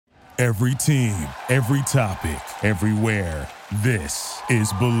Every team, every topic, everywhere. This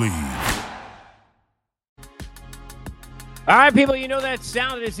is Believe. All right, people, you know that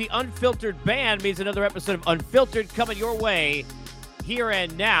sound. It is the Unfiltered Band. Means another episode of Unfiltered coming your way here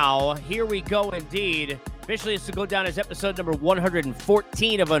and now. Here we go indeed. Officially, it's to go down as episode number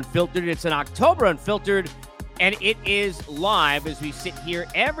 114 of Unfiltered. It's an October Unfiltered, and it is live as we sit here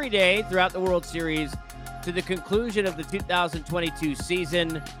every day throughout the World Series to the conclusion of the 2022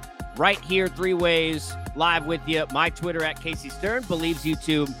 season. Right here, three ways, live with you. My Twitter at Casey Stern, Believe's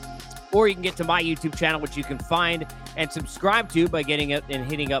YouTube, or you can get to my YouTube channel, which you can find and subscribe to by getting it and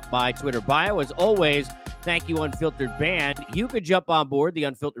hitting up my Twitter bio. As always, thank you, Unfiltered Band. You could jump on board the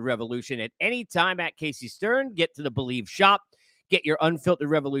Unfiltered Revolution at any time at Casey Stern. Get to the Believe shop, get your Unfiltered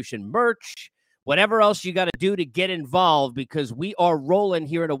Revolution merch, whatever else you got to do to get involved, because we are rolling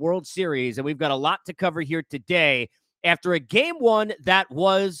here in a World Series, and we've got a lot to cover here today after a game one that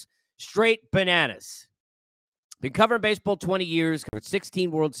was straight bananas. Been covering baseball 20 years, covered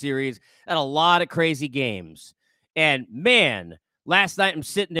 16 World Series, and a lot of crazy games. And man, last night I'm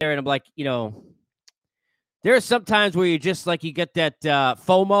sitting there and I'm like, you know, there are some times where you just like, you get that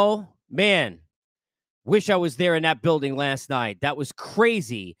FOMO. Man, wish I was there in that building last night. That was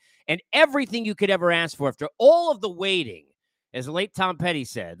crazy. And everything you could ever ask for after all of the waiting, as the late Tom Petty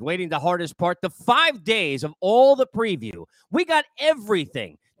said, waiting the hardest part, the 5 days of all the preview. We got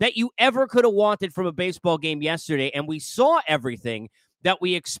everything that you ever could have wanted from a baseball game yesterday, and we saw everything that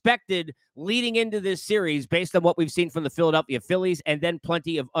we expected leading into this series based on what we've seen from the Philadelphia Phillies, and then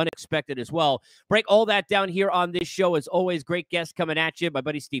plenty of unexpected as well. Break all that down here on this show. As always, great guests coming at you. My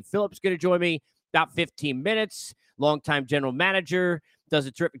buddy Steve Phillips going to join me about 15 minutes. Longtime general manager, does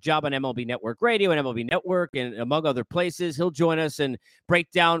a terrific job on MLB Network Radio and MLB Network and among other places. He'll join us and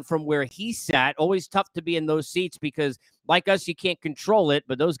break down from where he sat. Always tough to be in those seats because, like us, you can't control it,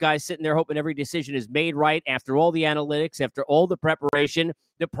 but those guys sitting there hoping every decision is made right after all the analytics, after all the preparation,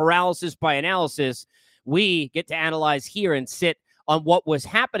 the paralysis by analysis, we get to analyze here and sit on what was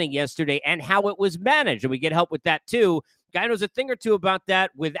happening yesterday and how it was managed, and we get help with that too. Guy knows a thing or two about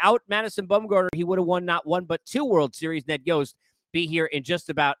that. Without Madison Bumgarner, he would have won not one but two World Series. Ned Yost be here in just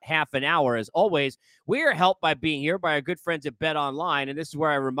about half an hour. As always, we are helped by being here by our good friends at Bet Online, and this is where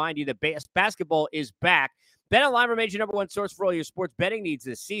I remind you that basketball is back. Bet Online remains your number one source for all your sports betting needs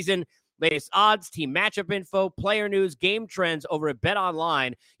this season. Latest odds, team matchup info, player news, game trends over at Bet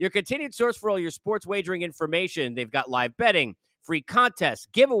Online. Your continued source for all your sports wagering information. They've got live betting, free contests,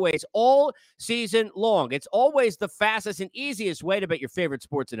 giveaways all season long. It's always the fastest and easiest way to bet your favorite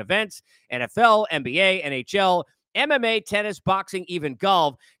sports and events: NFL, NBA, NHL, MMA, tennis, boxing, even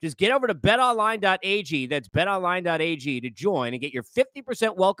golf. Just get over to betonline.ag. That's betonline.ag to join and get your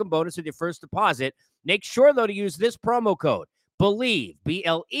 50% welcome bonus with your first deposit. Make sure, though, to use this promo code, BELIEVE,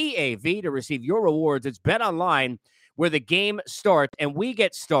 BLEAV, to receive your rewards. It's BetOnline, where the game starts and we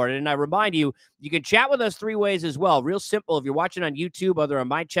get started. And I remind you, you can chat with us three ways as well. Real simple. If you're watching on YouTube, either on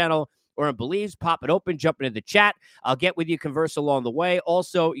my channel or on Believe's, pop it open, jump into the chat. I'll get with you, converse along the way.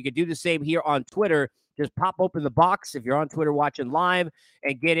 Also, you can do the same here on Twitter. Just pop open the box if you're on Twitter watching live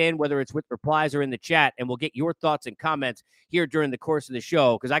and get in, whether it's with replies or in the chat, and we'll get your thoughts and comments here during the course of the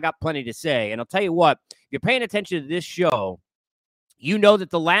show, because I got plenty to say. And I'll tell you what, if you're paying attention to this show, you know that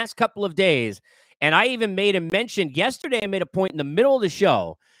the last couple of days, and I even made a mention yesterday, I made a point in the middle of the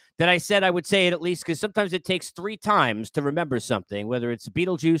show that I said I would say it at least, because sometimes it takes 3 times to remember something, whether it's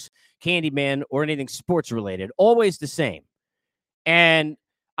Beetlejuice, Candyman, or anything sports related, always the same. And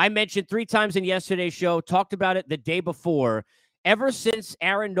I mentioned 3 times in yesterday's show, talked about it the day before. Ever since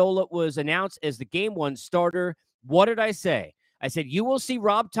Aaron Nola was announced as the Game 1 starter, what did I say? I said, you will see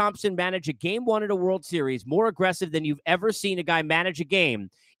Rob Thompson manage a Game 1 at a World Series more aggressive than you've ever seen a guy manage a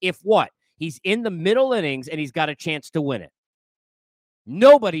game if what? He's in the middle innings and he's got a chance to win it.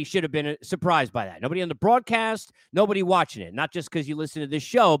 Nobody should have been surprised by that. Nobody on the broadcast, nobody watching it. Not just because you listen to this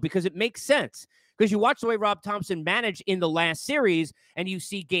show, because it makes sense. Because you watch the way Rob Thompson managed in the last series, and you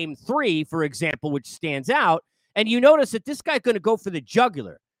see Game 3, for example, which stands out, and you notice that this guy's going to go for the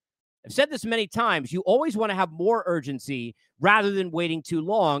jugular. I've said this many times. You always want to have more urgency rather than waiting too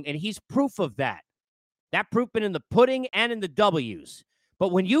long, and he's proof of that. That proof been in the pudding and in the W's.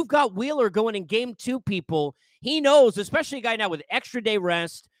 But when you've got Wheeler going in Game 2, people, he knows, especially a guy now with extra day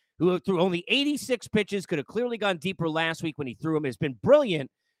rest, who threw only 86 pitches, could have clearly gone deeper last week when he threw him, has been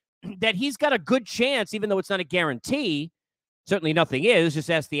brilliant, that he's got a good chance, even though it's not a guarantee. Certainly nothing is. Just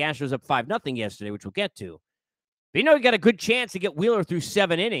ask the Astros up 5-0 yesterday, which we'll get to. But you know, you got a good chance to get Wheeler through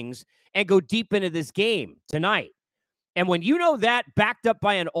 7 innings and go deep into this game tonight. And when you know that, backed up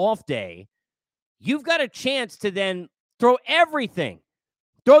by an off day, you've got a chance to then throw everything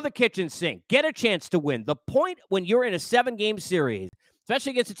Throw the kitchen sink. Get a chance to win. The point when you're in a 7-game series,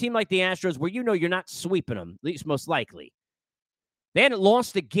 especially against a team like the Astros, where you know you're not sweeping them, at least most likely. They hadn't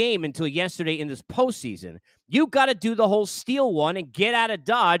lost a game until yesterday in this postseason. You got to do the whole steal one and get out of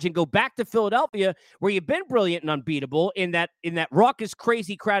Dodge and go back to Philadelphia, where you've been brilliant and unbeatable in that raucous,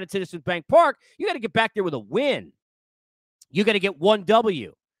 crazy crowd at Citizens Bank Park. You got to get back there with a win. You got to get one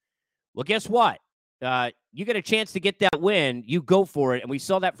W. Well, guess what? You get a chance to get that win, you go for it. And we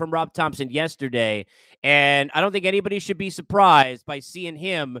saw that from Rob Thompson yesterday. And I don't think anybody should be surprised by seeing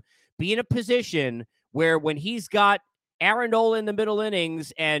him be in a position where when he's got Aaron Nola in the middle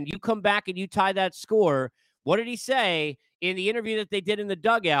innings and you come back and you tie that score, what did he say in the interview that they did in the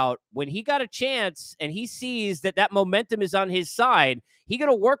dugout? When he got a chance and he sees that momentum is on his side, he's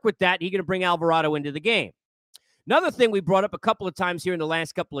going to work with that. He's going to bring Alvarado into the game. Another thing we brought up a couple of times here in the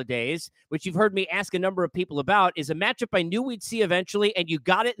last couple of days, which you've heard me ask a number of people about, is a matchup I knew we'd see eventually, and you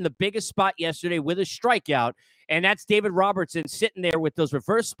got it in the biggest spot yesterday with a strikeout, and that's David Robertson sitting there with those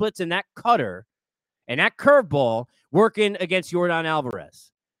reverse splits and that cutter and that curveball working against Yordan Alvarez.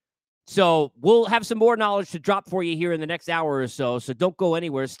 So we'll have some more knowledge to drop for you here in the next hour or so. So don't go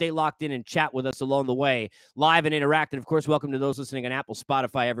anywhere. Stay locked in and chat with us along the way, live and interactive. Of course, welcome to those listening on Apple,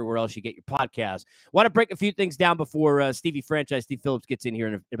 Spotify, everywhere else you get your podcast. Want to break a few things down before Steve Phillips gets in here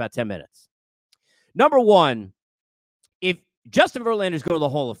in about 10 minutes. Number one, if Justin Verlander's going to the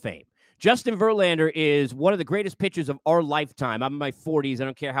Hall of Fame, Justin Verlander is one of the greatest pitchers of our lifetime. I'm in my 40s. I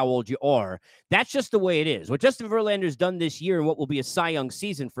don't care how old you are. That's just the way it is. What Justin Verlander's done this year and what will be a Cy Young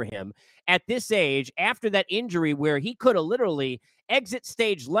season for him at this age, after that injury where he could have literally exit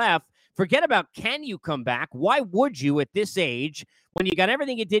stage left, forget about can you come back? Why would you at this age when you got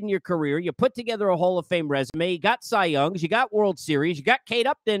everything you did in your career? You put together a Hall of Fame resume. You got Cy Youngs. You got World Series. You got Kate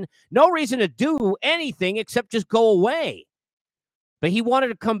Upton. No reason to do anything except just go away. But he wanted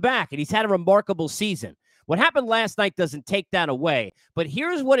to come back, and he's had a remarkable season. What happened last night doesn't take that away, but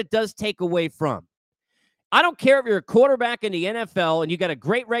here's what it does take away from. I don't care if you're a quarterback in the NFL and you got a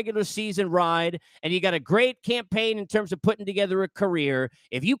great regular season ride and you got a great campaign in terms of putting together a career.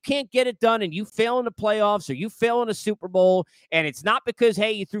 If you can't get it done and you fail in the playoffs or you fail in a Super Bowl, and it's not because,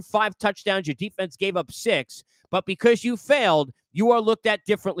 hey, you threw 5 touchdowns, your defense gave up 6, but because you failed, you are looked at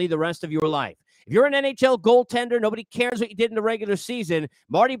differently the rest of your life. If you're an NHL goaltender, nobody cares what you did in the regular season.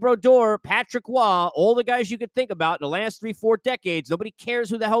 Marty Brodeur, Patrick Waugh, all the guys you could think about in the last 3-4 decades, nobody cares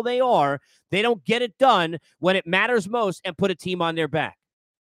who the hell they are. They don't get it done when it matters most and put a team on their back.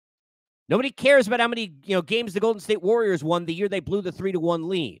 Nobody cares about how many games the Golden State Warriors won the year they blew the 3-1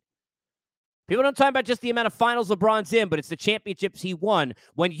 lead. People don't talk about just the amount of finals LeBron's in, but it's the championships he won.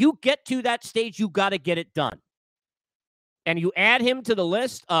 When you get to that stage, you got to get it done. And you add him to the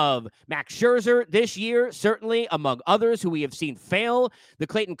list of Max Scherzer this year, certainly among others who we have seen fail, the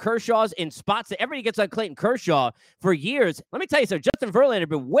Clayton Kershaws in spots that everybody gets on Clayton Kershaw for years. Let me tell you something, Justin Verlander has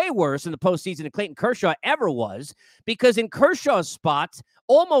been way worse in the postseason than Clayton Kershaw ever was, because in Kershaw's spots,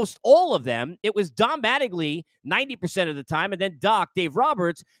 almost all of them, it was Don Mattingly 90% of the time, and then Dave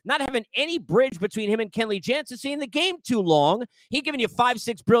Roberts, not having any bridge between him and Kenley Jansen, seeing the game too long. He giving you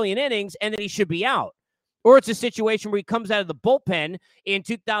 5-6 brilliant innings, and then he should be out. Or it's a situation where he comes out of the bullpen in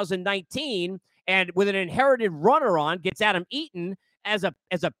 2019 and with an inherited runner on, gets Adam Eaton as a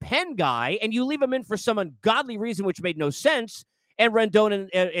pen guy, and you leave him in for some ungodly reason which made no sense, and Rendon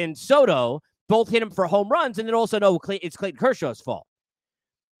and Soto both hit him for home runs, and then also know it's Clayton Kershaw's fault.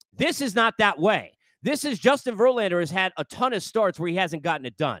 This is not that way. This is Justin Verlander has had a ton of starts where he hasn't gotten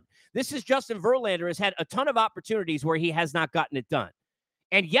it done. This is Justin Verlander has had a ton of opportunities where he has not gotten it done.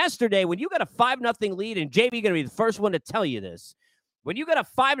 And yesterday, when you got a 5-0 lead, and JB going to be the first one to tell you this, when you got a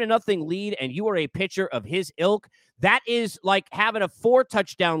 5-0 lead and you are a pitcher of his ilk, that is like having a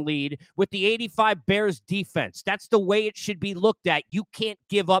 4-touchdown lead with the 85 Bears defense. That's the way it should be looked at. You can't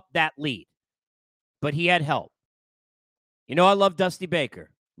give up that lead. But he had help. I love Dusty Baker.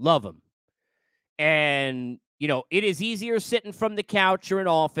 Love him. And, it is easier sitting from the couch or an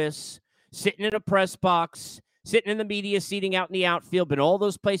office, sitting in a press box, sitting in the media seating out in the outfield, but all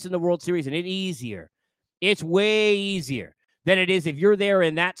those places in the World Series, and it's easier. It's way easier than it is if you're there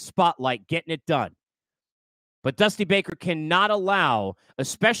in that spotlight getting it done. But Dusty Baker cannot allow,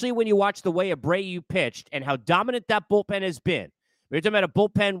 especially when you watch the way Abreu pitched and how dominant that bullpen has been. We're talking about a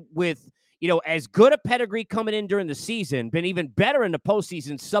bullpen with, as good a pedigree coming in during the season, been even better in the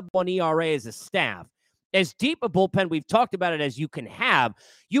postseason, sub-1 ERA as a staff. As deep a bullpen, we've talked about it, as you can have.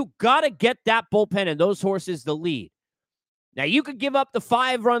 You got to get that bullpen and those horses the lead. Now, you could give up the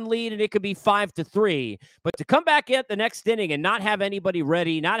 5-run lead, and it could be 5-3, but to come back at the next inning and not have anybody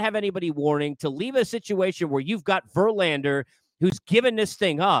ready, not have anybody warning, to leave a situation where you've got Verlander, who's given this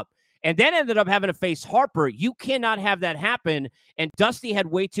thing up and then ended up having to face Harper. You cannot have that happen. And Dusty had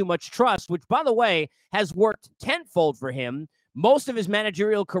way too much trust, which, by the way, has worked tenfold for him most of his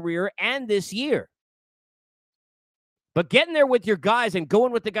managerial career and this year. But getting there with your guys and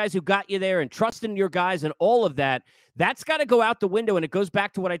going with the guys who got you there and trusting your guys and all of that, that's got to go out the window. And it goes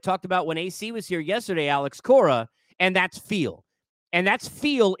back to what I talked about when AC was here yesterday, Alex Cora, and that's feel. And that's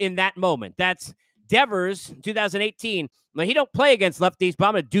feel in that moment. That's Devers, 2018. Well, he don't play against lefties, but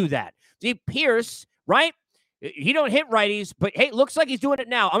I'm going to do that. See, Pierce, right? He don't hit righties, but hey, looks like he's doing it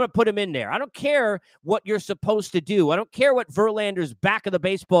now. I'm going to put him in there. I don't care what you're supposed to do. I don't care what Verlander's back of the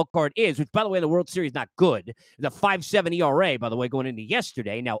baseball card is, which, by the way, the World Series not good. The 5.7 ERA, by the way, going into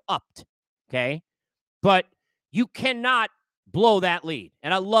yesterday, now upped, okay? But you cannot blow that lead,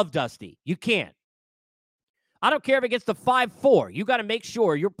 and I love Dusty. You can't. I don't care if it gets to 5-4. You got to make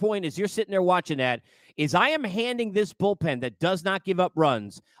sure, your point is you're sitting there watching that, is I am handing this bullpen that does not give up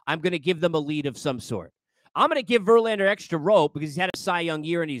runs, I'm going to give them a lead of some sort. I'm going to give Verlander extra rope because he's had a Cy Young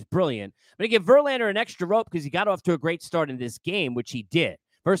year and he's brilliant. I'm going to give Verlander an extra rope because he got off to a great start in this game, which he did.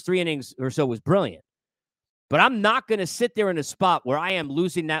 First 3 innings or so was brilliant. But I'm not going to sit there in a spot where I am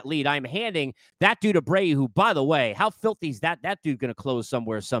losing that lead. I'm handing that dude Abreu, who, by the way, how filthy is that? That dude going to close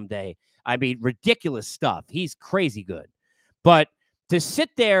somewhere someday. I mean, ridiculous stuff. He's crazy good. But to sit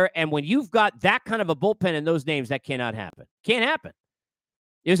there and when you've got that kind of a bullpen in those names, that cannot happen. Can't happen.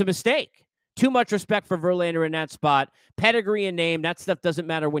 It was a mistake. Too much respect for Verlander in that spot. Pedigree and name, that stuff doesn't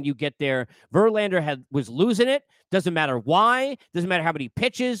matter when you get there. Verlander was losing it. Doesn't matter why. Doesn't matter how many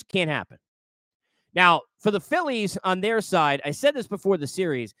pitches. Can't happen. Now, for the Phillies on their side, I said this before the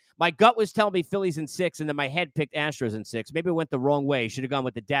series. My gut was telling me Phillies in 6, and then my head picked Astros in 6. Maybe it went the wrong way. Should have gone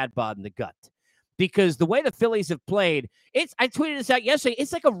with the dad bod in the gut. Because the way the Phillies have played, I tweeted this out yesterday,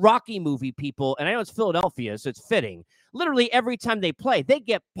 it's like a Rocky movie, people, and I know it's Philadelphia, so it's fitting. Literally every time they play, they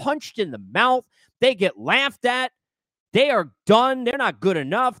get punched in the mouth, they get laughed at, they are done, they're not good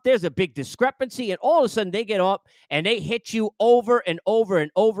enough, there's a big discrepancy, and all of a sudden they get up and they hit you over and over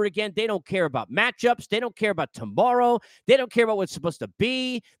and over again. They don't care about matchups, they don't care about tomorrow, they don't care about what's supposed to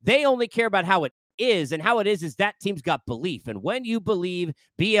be, they only care about how it is, and how it is that team's got belief. And when you believe,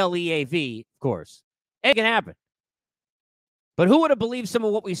 BLEAV, of course, it can happen. But who would have believed some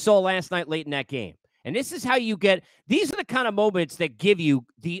of what we saw last night late in that game? And this is how you get, these are the kind of moments that give you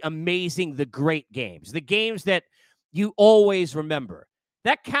the amazing, the great games, the games that you always remember.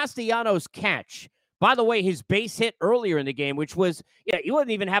 That Castellanos catch, by the way, his base hit earlier in the game, which was, he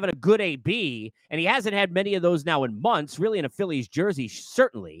wasn't even having a good AB, and he hasn't had many of those now in months, really in a Phillies jersey,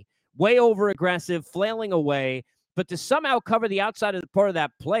 certainly. Way over aggressive, flailing away, but to somehow cover the outside of the part of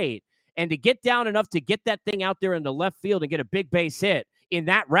that plate and to get down enough to get that thing out there in the left field and get a big base hit in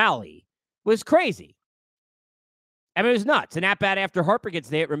that rally was crazy. I mean, it was nuts. An at-bat after Harper gets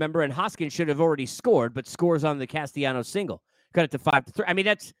there, remember, and Hoskins should have already scored, but scores on the Castellanos single. Cut it to 5-3. I mean,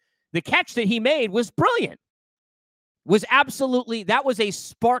 that's the catch that he made was brilliant. Was absolutely, that was a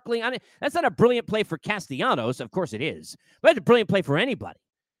sparkling, that's not a brilliant play for Castellanos. Of course it is, but it's a brilliant play for anybody.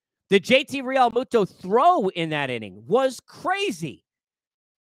 The JT Realmuto throw in that inning was crazy.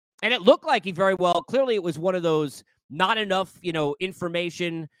 And it looked like he very well, clearly it was one of those not enough,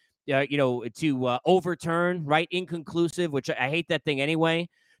 information, to overturn, right? Inconclusive, which I hate that thing anyway.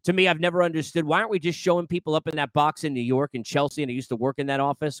 To me, I've never understood. Why aren't we just showing people up in that box in New York and Chelsea? And I used to work in that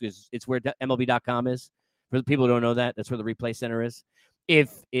office because it's where MLB.com is. For the people who don't know that, that's where the replay center is.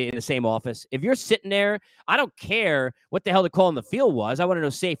 If in the same office, if you're sitting there, I don't care what the hell the call in the field was. I want to know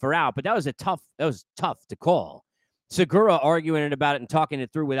safe or out, but that was tough to call. Segura arguing about it and talking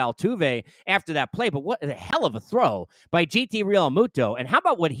it through with Altuve after that play, but what a hell of a throw by GT Realmuto. And how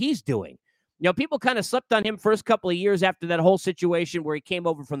about what he's doing? People kind of slept on him first couple of years after that whole situation where he came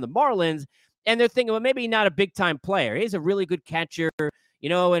over from the Marlins, and they're thinking, well, maybe not a big-time player. He's a really good catcher.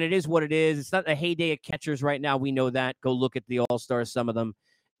 And it is what it is. It's not the heyday of catchers right now. We know that. Go look at the All-Stars, some of them.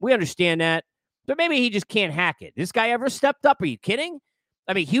 We understand that. But maybe he just can't hack it. This guy ever stepped up? Are you kidding?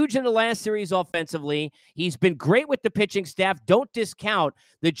 I mean, huge in the last series offensively. He's been great with the pitching staff. Don't discount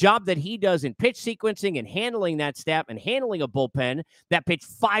the job that he does in pitch sequencing and handling that staff and handling a bullpen that pitched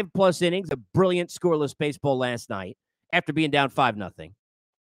 5+ innings, a brilliant scoreless baseball last night after being down 5-0.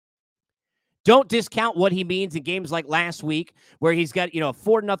 Don't discount what he means in games like last week where he's got, a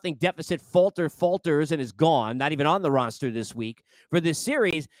 4-0 deficit, falters and is gone, not even on the roster this week for this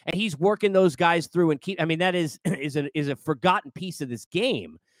series. And he's working those guys through and that is a forgotten piece of this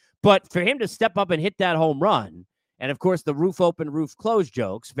game. But for him to step up and hit that home run, and of course the roof open, roof closed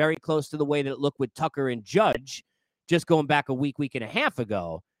jokes, very close to the way that it looked with Tucker and Judge just going back a week and a half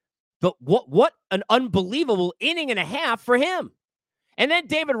ago. But what an unbelievable inning and a half for him. And then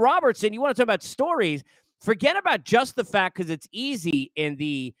David Robertson, you want to talk about stories, forget about just the fact, because it's easy in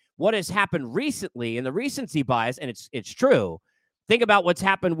the what has happened recently in the recency bias, and it's true. Think about what's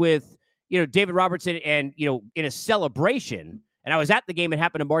happened with, David Robertson and, in a celebration. And I was at the game. It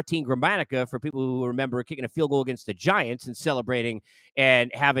happened to Martin Gramatica, for people who remember, kicking a field goal against the Giants and celebrating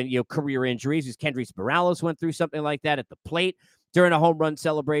and having, career injuries. As Kendrys Morales went through something like that at the plate during a home run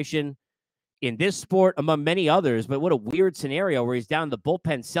celebration in this sport, among many others. But what a weird scenario where he's down in the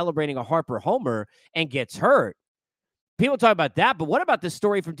bullpen celebrating a Harper homer and gets hurt. People talk about that, but what about this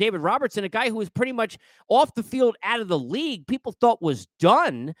story from David Robertson, a guy who was pretty much off the field, out of the league, people thought was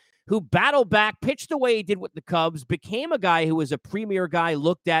done, who battled back, pitched the way he did with the Cubs, became a guy who was a premier guy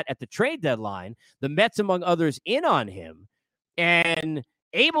looked at the trade deadline, the Mets, among others, in on him, and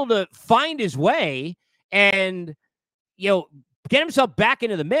able to find his way and, get himself back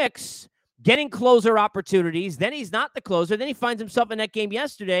into the mix, getting closer opportunities. Then he's not the closer. Then he finds himself in that game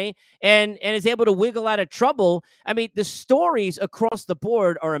yesterday and is able to wiggle out of trouble. I mean, the stories across the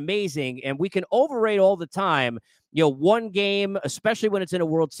board are amazing, and we can overrate all the time, one game, especially when it's in a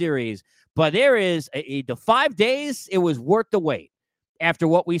World Series. But there is the 5 days, it was worth the wait after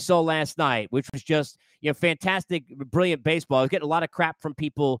what we saw last night, which was just, fantastic, brilliant baseball. I was getting a lot of crap from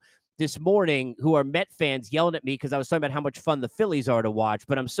people this morning who are Met fans yelling at me because I was talking about how much fun the Phillies are to watch.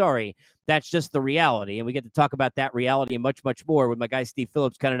 But I'm sorry, that's just the reality. And we get to talk about that reality and much, much more with my guy, Steve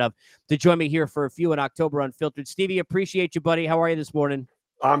Phillips, kind enough to join me here for a few in October Unfiltered. Stevie, appreciate you, buddy. How are you this morning?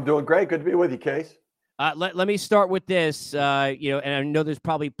 I'm doing great. Good to be with you, Case. Let me start with this, and I know there's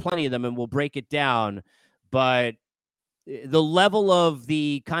probably plenty of them, and we'll break it down. But the level of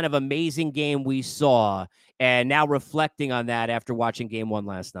the kind of amazing game we saw, and now reflecting on that after watching Game 1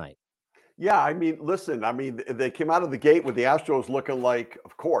 last night. Yeah, I mean, listen, they came out of the gate with the Astros looking like,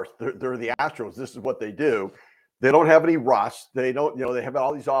 of course, they're the Astros. This is what they do. They don't have any rust. They don't, they have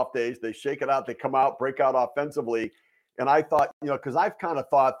all these off days. They shake it out. They come out, break out offensively. And I thought, because I've kind of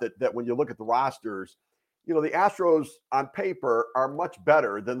thought that when you look at the rosters, the Astros on paper are much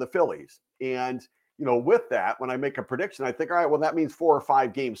better than the Phillies. And, with that, when I make a prediction, I think, all right, well, that means 4 or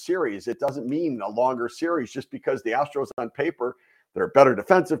 5 game series. It doesn't mean a longer series just because the Astros on paper, they're a better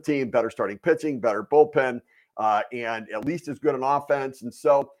defensive team, better starting pitching, better bullpen, and at least as good an offense. And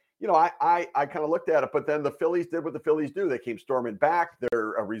so, I kind of looked at it, but then the Phillies did what the Phillies do. They came storming back.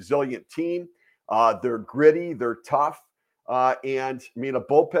 They're a resilient team. They're gritty. They're tough. And I mean, a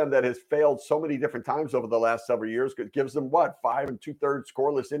bullpen that has failed so many different times over the last several years gives them 5 2/3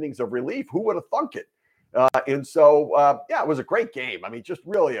 scoreless innings of relief. Who would have thunk it? And so, it was a great game. I mean, just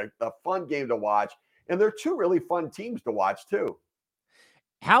really a fun game to watch. And they're two really fun teams to watch too.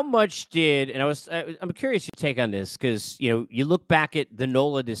 How much did, and I'm curious your take on this, because, you look back at the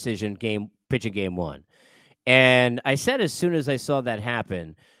Nola decision pitching Game 1. And I said, as soon as I saw that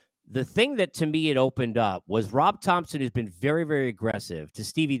happen, the thing that to me it opened up was Rob Thompson has been very, very aggressive, to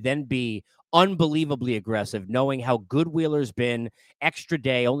Stevie then be unbelievably aggressive, knowing how good Wheeler's been, extra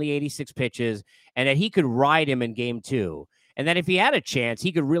day, only 86 pitches, and that he could ride him in Game 2. And that if he had a chance,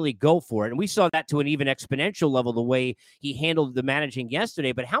 he could really go for it. And we saw that to an even exponential level, the way he handled the managing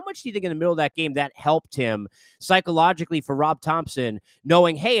yesterday. But how much do you think in the middle of that game that helped him psychologically for Rob Thompson,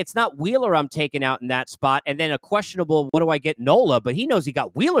 knowing, hey, it's not Wheeler I'm taking out in that spot, and then a questionable, what do I get, Nola? But he knows he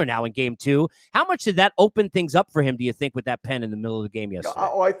got Wheeler now in Game 2. How much did that open things up for him, do you think, with that pen in the middle of the game yesterday?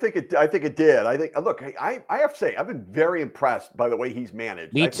 Oh, I think it did. Look, I have to say, I've been very impressed by the way he's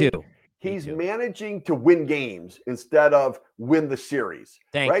managed. Me too. He's managing to win games instead of win the series.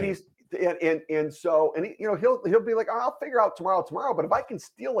 Thank you. He's he'll be like, I'll figure out tomorrow. But if I can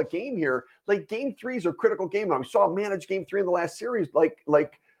steal a game here, like Game 3s are critical game. We saw him manage Game 3 in the last series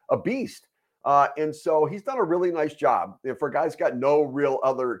like a beast. And so he's done a really nice job. For a guy's got no real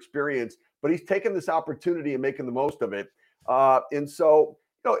other experience, but he's taken this opportunity and making the most of it. And so,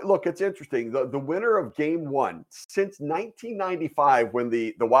 look, it's interesting. The winner of Game 1 since 1995, when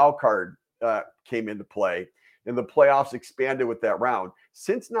the wild card came into play and the playoffs expanded with that round.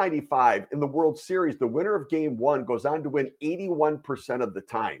 Since 95 in the World Series, the winner of Game 1 goes on to win 81% of the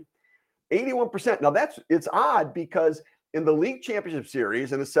time. 81%. Now it's odd because in the league championship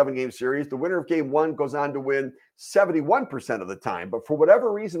series, in a 7-game series, the winner of Game 1 goes on to win 71% of the time. But for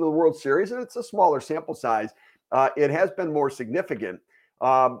whatever reason in the World Series, and it's a smaller sample size, it has been more significant.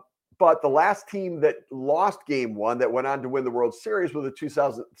 But the last team that lost Game 1 that went on to win the World Series were the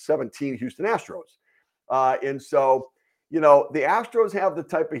 2017 Houston Astros. And so, the Astros have the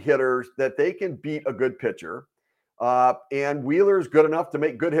type of hitters that they can beat a good pitcher. And Wheeler's good enough to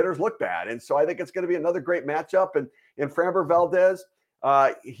make good hitters look bad. And so I think it's going to be another great matchup. And Framber Valdez,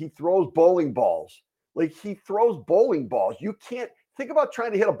 He throws bowling balls. Like, he throws bowling balls. You can't think about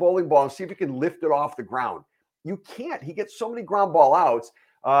trying to hit a bowling ball and see if you can lift it off the ground. You can't. He gets so many ground ball outs,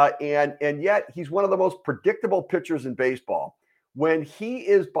 and yet he's one of the most predictable pitchers in baseball. When he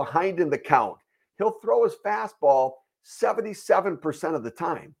is behind in the count, he'll throw his fastball 77% of the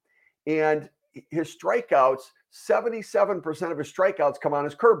time. And his strikeouts, 77% of his strikeouts come on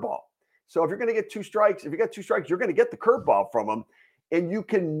his curveball. So if you're going to get 2 strikes, if you get 2 strikes, you're going to get the curveball from him, and you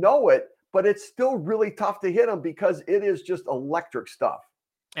can know it, but it's still really tough to hit him because it is just electric stuff.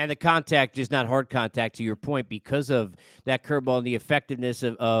 And the contact is not hard contact, to your point, because of that curveball and the effectiveness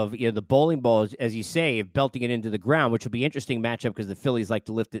of the bowling ball, as you say, of belting it into the ground, which will be an interesting matchup because the Phillies like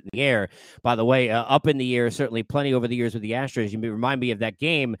to lift it in the air. By the way, up in the air, certainly plenty over the years with the Astros. You remind me of that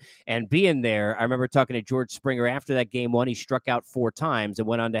game and being there. I remember talking to George Springer after that game. He struck out 4 times and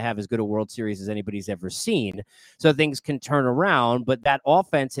went on to have as good a World Series as anybody's ever seen. So things can turn around, but that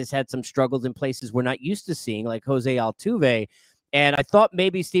offense has had some struggles in places we're not used to seeing, like Jose Altuve. And I thought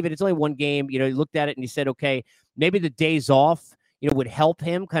maybe, Steven, it's only one game. You looked at it and you said, okay, maybe the days off, would help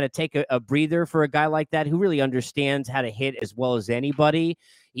him kind of take a breather for a guy like that who really understands how to hit as well as anybody.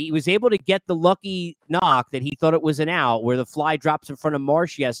 He was able to get the lucky knock that he thought it was an out, where the fly drops in front of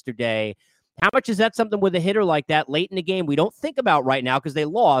Marsh yesterday. How much is that something with a hitter like that late in the game we don't think about right now because they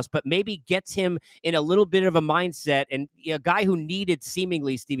lost, but maybe gets him in a little bit of a mindset, and a guy who needed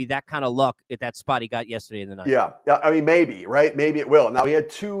seemingly, Stevie, that kind of luck at that spot he got yesterday in the night? Yeah. I mean, maybe, right? Maybe it will. Now, he had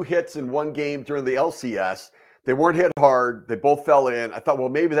 2 hits in one game during the LCS. They weren't hit hard. They both fell in. I thought, well,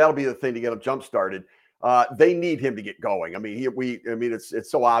 maybe that'll be the thing to get him jump started. They need him to get going. I mean, it's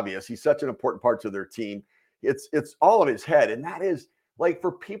so obvious. He's such an important part to their team. It's all in his head. And that is, like,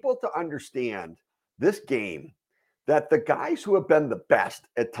 for people to understand this game, that the guys who have been the best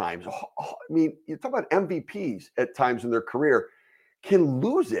at times, I mean, you talk about MVPs at times in their career, can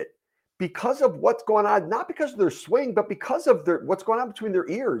lose it because of what's going on, not because of their swing, but because of what's going on between their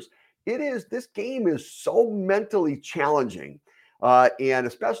ears. This game is so mentally challenging. And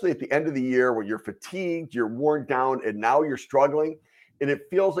especially at the end of the year when you're fatigued, you're worn down, and now you're struggling. And it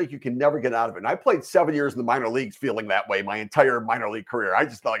feels like you can never get out of it. And I played 7 years in the minor leagues feeling that way my entire minor league career. I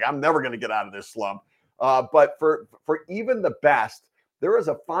just felt like I'm never going to get out of this slump. But for even the best, there is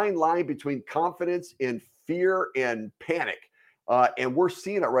a fine line between confidence and fear and panic. And we're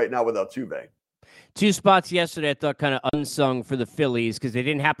seeing it right now with Altuve. 2 spots yesterday I thought kind of unsung for the Phillies because they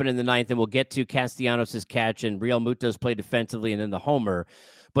didn't happen in the ninth, and we'll get to Castellanos' catch and Real Muto's play defensively and then the homer.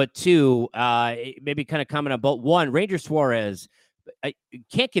 But 2, maybe kind of comment on both. 1, Ranger Suarez. I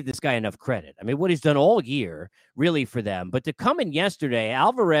can't give this guy enough credit. I mean, what he's done all year, really, for them. But to come in yesterday,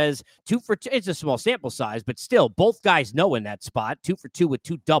 Alvarez, 2 for 2. It's a small sample size, but still, both guys know in that spot, 2 for 2 with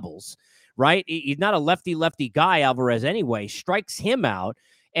 2 doubles, right? He's not a lefty guy, Alvarez, anyway. Strikes him out.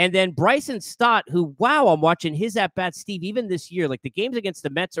 And then Bryson Stott, who, wow, I'm watching his at-bat, Steve, even this year. Like the games against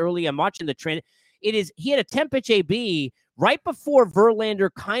the Mets early, I'm watching the trend. He had a 10-pitch AB right before Verlander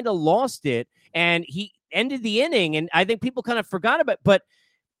kind of lost it, and he ended the inning, and I think people kind of forgot about it. But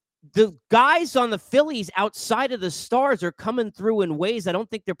the guys on the Phillies outside of the stars are coming through in ways I don't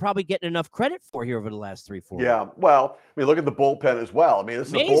think they're probably getting enough credit for here over the last 3-4. Yeah, well, I mean, look at the bullpen as well. I mean, this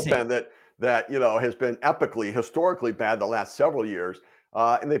is Amazing. a bullpen that has been historically bad the last several years,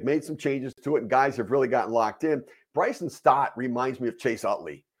 and they've made some changes to it, and guys have really gotten locked in. Bryson Stott reminds me of Chase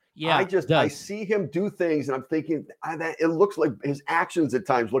Utley. Yeah, I see him do things, and I'm thinking that it looks like his actions at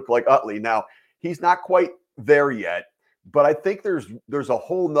times look like Utley. Now, he's not quite there yet, but I think there's a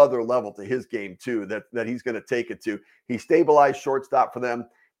whole nother level to his game too that he's going to take it to. He stabilized shortstop for them.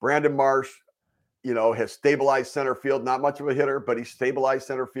 Brandon Marsh, has stabilized center field. Not much of a hitter, but he stabilized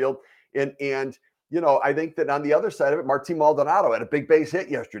center field. And I think that on the other side of it, Martin Maldonado had a big base hit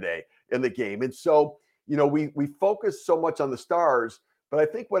yesterday in the game. And so, we focus so much on the stars, but I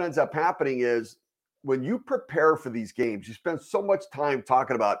think what ends up happening is when you prepare for these games, you spend so much time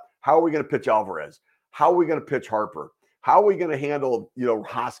talking about how are we going to pitch Alvarez? How are we going to pitch Harper? How are we going to handle,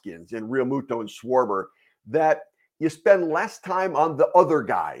 Hoskins and Real Muto and Schwarber, that you spend less time on the other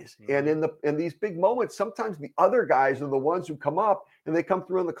guys. And in these big moments, sometimes the other guys are the ones who come up and they come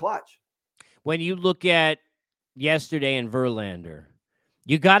through in the clutch. When you look at yesterday in Verlander,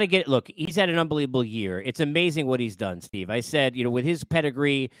 you got to look, he's had an unbelievable year. It's amazing what he's done, Steve. I said, with his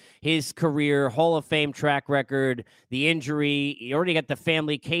pedigree, his career, Hall of Fame track record, the injury, he already got the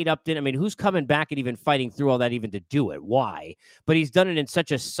family, Kate Upton. I mean, who's coming back and even fighting through all that even to do it? Why? But he's done it in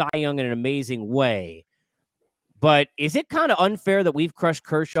such a Cy Young and an amazing way. But is it kind of unfair that we've crushed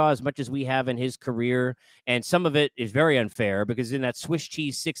Kershaw as much as we have in his career? And some of it is very unfair because in that Swiss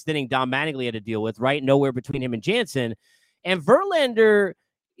cheese 6th inning Dom Mattingly had to deal with, right? Nowhere between him and Jansen. And Verlander,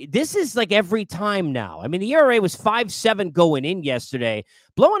 this is like every time now. I mean, the ERA was 5.7 going in yesterday.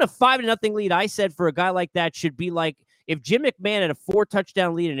 Blowing a 5-0 lead, I said for a guy like that should be like if Jim McMahon had a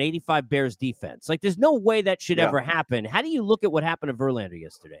 4-touchdown lead and 85 Bears defense. Like, there's no way that should ever happen. How do you look at what happened to Verlander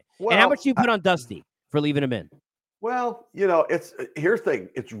yesterday? And how much do you put on Dusty for leaving him in? Well, here's the thing.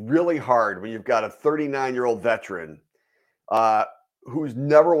 It's really hard when you've got a 39-year-old veteran who's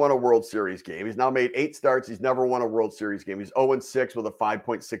never won a World Series game. He's now made 8 starts. He's never won a World Series game. He's 0-6 with a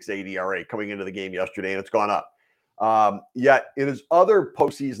 5.68 ERA coming into the game yesterday, and it's gone up. Yet in his other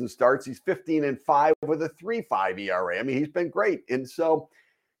postseason starts, he's 15-5 with a 3.5 ERA. I mean, he's been great. And so,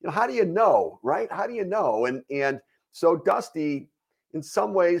 how do you know, right? How do you know? And so Dusty, in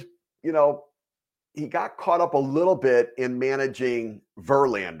some ways, he got caught up a little bit in managing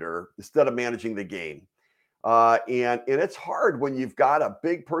Verlander instead of managing the game. And it's hard when you've got a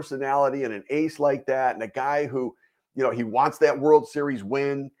big personality and an ace like that, and a guy who, he wants that World Series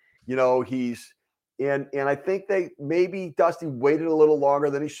win. And I think maybe Dusty waited a little longer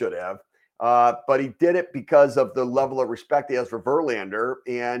than he should have. But he did it because of the level of respect he has for Verlander.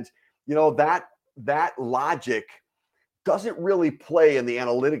 And, that logic doesn't really play in the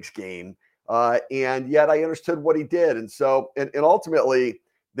analytics game. And yet I understood what he did. And so, and ultimately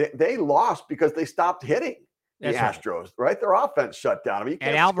they lost because they stopped hitting the Astros, right? Their offense shut down. I mean, you can't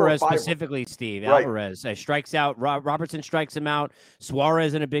and Alvarez specifically, Steve. Right. Alvarez strikes out. Robertson strikes him out.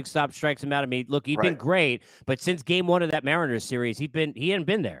 Suarez in a big stop strikes him out. I mean, look, he's been great, but since game 1 of that Mariners series, he hadn't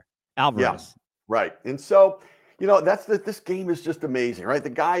been there. Alvarez. Yeah, right. And so, this game is just amazing, right? The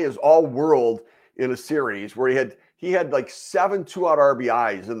guy is all world in a series where he had like 7 2-out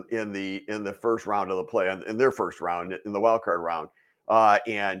RBIs in the first round of the play, in their first round, in the wild card round.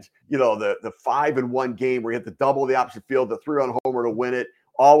 And the 5-1 game where he hit the double the opposite field, the 3-run homer to win it,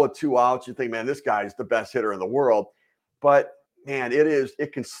 all with 2 outs. You think, man, this guy is the best hitter in the world. But man,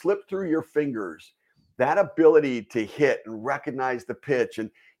 it can slip through your fingers. That ability to hit and recognize the pitch, and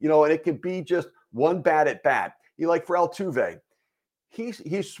and it can be just one bat at bat. Like for Altuve,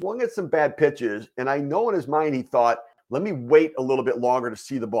 he swung at some bad pitches, and I know in his mind he thought, let me wait a little bit longer to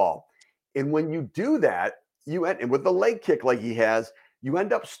see the ball. And when you do that, and with the leg kick like he has, you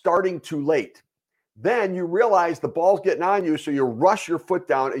end up starting too late. Then you realize the ball's getting on you, so you rush your foot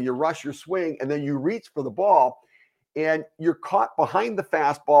down and you rush your swing, and then you reach for the ball, and you're caught behind the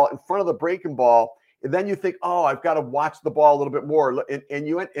fastball in front of the breaking ball. And then you think, oh, I've got to watch the ball a little bit more.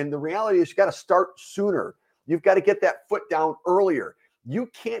 And the reality is you got to start sooner. You've got to get that foot down earlier. You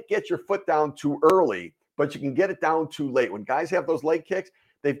can't get your foot down too early, but you can get it down too late. When guys have those leg kicks,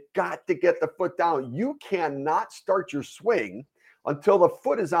 they've got to get the foot down. You cannot start your swing until the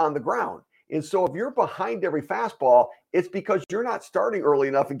foot is on the ground. And so if you're behind every fastball, it's because you're not starting early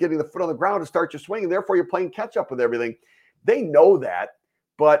enough and getting the foot on the ground to start your swing, and therefore you're playing catch up with everything. They know that,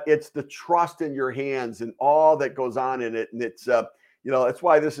 but it's the trust in your hands and all that goes on in it. And it's, that's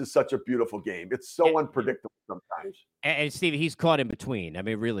why this is such a beautiful game. It's so unpredictable sometimes. And Steve, he's caught in between. I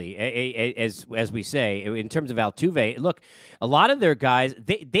mean, really, as we say, in terms of Altuve, look, a lot of their guys,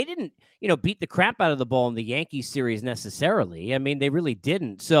 they didn't, beat the crap out of the ball in the Yankees series necessarily. I mean, they really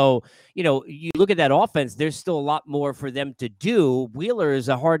didn't. So, you look at that offense, there's still a lot more for them to do. Wheeler is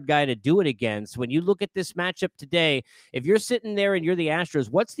a hard guy to do it against. When you look at this matchup today, if you're sitting there and you're the Astros,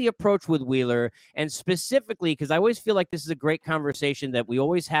 what's the approach with Wheeler? And specifically, because I always feel like this is a great conversation that we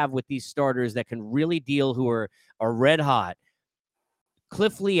always have with these starters that can really deal, who are red hot.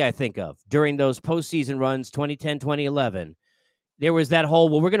 Cliff Lee, I think of during those postseason runs, 2010, 2011. There was that whole,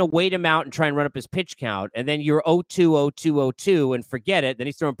 well, we're going to wait him out and try and run up his pitch count. And then you're 0-2, 0-2, 0-2 and forget it. Then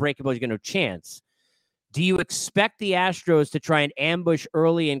he's throwing breakables. You're going to have a chance. Do you expect the Astros to try and ambush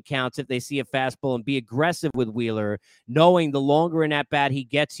early in counts if they see a fastball and be aggressive with Wheeler, knowing the longer in at bat he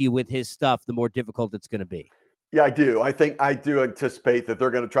gets you with his stuff, the more difficult it's going to be? Yeah, I do. I do anticipate that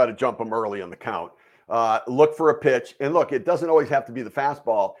they're going to try to jump him early on the count. Look for a pitch. And look, it doesn't always have to be the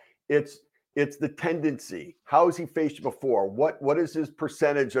fastball. It's the tendency. How has he faced you before? What is his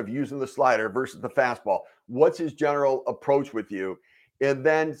percentage of using the slider versus the fastball? What's his general approach with you? And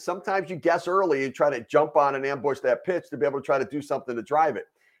then sometimes you guess early and try to jump on and ambush that pitch to be able to try to do something to drive it.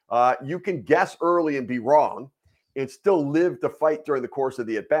 You can guess early and be wrong and still live the fight during the course of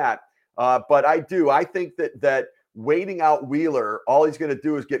the at-bat. But I think that waiting out Wheeler, all he's going to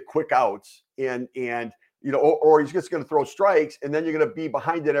do is get quick outs and or he's just going to throw strikes, and then you're going to be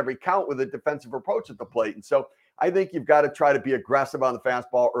behind at every count with a defensive approach at the plate. And so I think you've got to try to be aggressive on the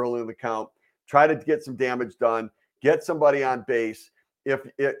fastball early in the count, try to get some damage done, get somebody on base,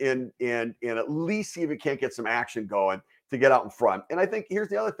 and at least see if you can't get some action going to get out in front. And I think here's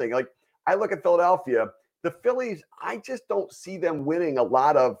the other thing. Like, I look at Philadelphia, the Phillies, I just don't see them winning a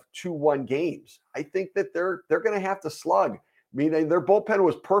lot of 2-1 games. I think that they're going to have to slug. I mean, their bullpen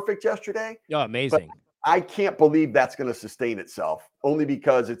was perfect yesterday. Oh, amazing. I can't believe that's going to sustain itself, only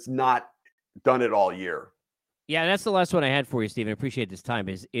because it's not done it all year. Yeah, that's the last one I had for you, Steven. I appreciate this time.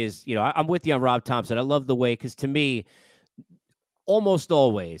 I'm with you on Rob Thompson. I love the way, because to me, almost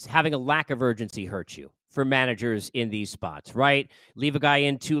always having a lack of urgency hurts you for managers in these spots, right? Leave a guy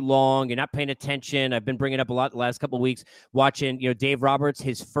in too long. You're not paying attention. I've been bringing up a lot the last couple of weeks, watching, Dave Roberts,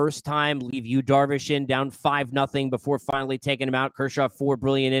 his first time leave Yu Darvish in down 5-0 before finally taking him out. Kershaw, 4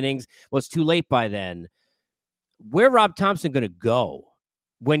 brilliant innings. Well, it's too late by then. Where Rob Thompson going to go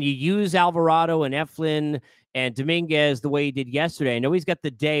when you use Alvarado and Eflin and Dominguez the way he did yesterday? I know he's got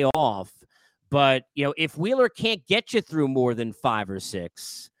the day off, but, if Wheeler can't get you through more than 5 or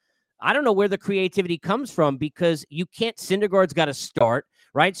 6, I don't know where the creativity comes from, because you can't. Syndergaard's got to start,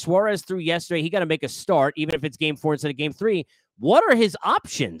 right? Suarez threw yesterday. He got to make a start, even if it's game 4 instead of game 3. What are his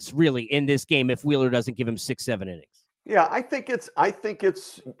options really in this game if Wheeler doesn't give him 6-7 innings? Yeah, I think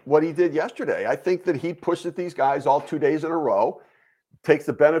it's what he did yesterday. I think that he pushes these guys all 2 days in a row, takes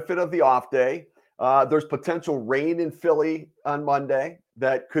the benefit of the off day. There's potential rain in Philly on Monday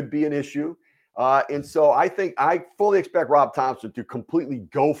that could be an issue. And so I fully expect Rob Thompson to completely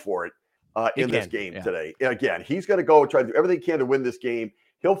go for it in this game today. Again, he's going to go try to do everything he can to win this game.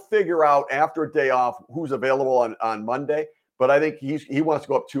 He'll figure out after a day off who's available on Monday. But I think he wants to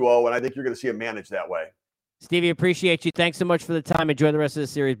go up 2-0, and I think you're going to see him manage that way. Stevie, appreciate you. Thanks so much for the time. Enjoy the rest of the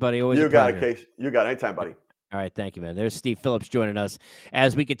series, buddy. Always you got it, Case. You got it. Anytime, buddy. All right, thank you, man. There's Steve Phillips joining us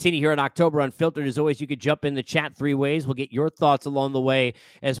as we continue here in October Unfiltered. As always, you could jump in the chat 3 ways. We'll get your thoughts along the way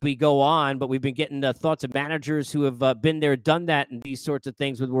as we go on, but we've been getting the thoughts of managers who have been there, done that, and these sorts of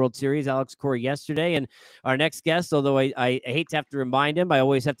things with World Series. Alex Corey yesterday, and our next guest, although I hate to have to remind him, I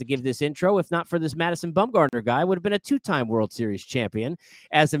always have to give this intro. If not for this Madison Bumgarner guy, would have been a 2-time World Series champion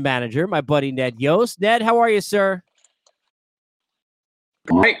as a manager, my buddy Ned Yost. Ned, how are you, sir?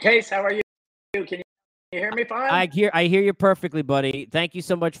 Great, Case. How are you? Can you hear me fine? I hear you perfectly, buddy. Thank you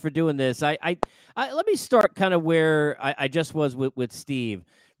so much for doing this. I let me start kind of where I just was with Steve.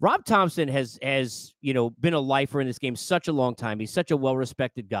 Rob Thompson has been a lifer in this game such a long time. He's such a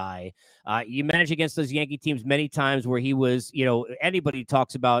well-respected guy. You managed against those Yankee teams many times where he was, anybody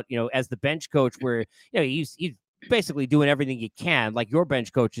talks about, as the bench coach, where he's basically doing everything he can, like your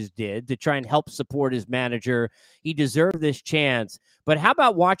bench coaches did, to try and help support his manager. He deserved this chance. But how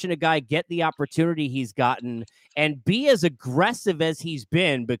about watching a guy get the opportunity he's gotten and be as aggressive as he's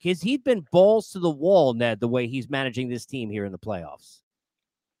been? Because he's been balls to the wall, Ned, the way he's managing this team here in the playoffs.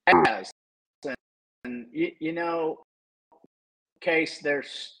 Yes. And, Case,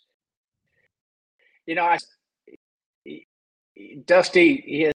 there's, Dusty,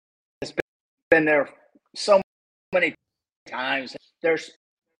 he has been there so many times. There's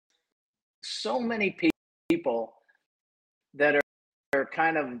so many people that are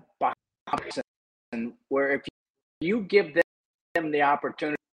kind of behind, and where if you give them the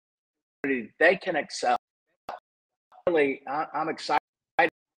opportunity, they can excel. Really, I'm excited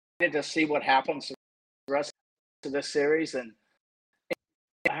to see what happens the rest of this series and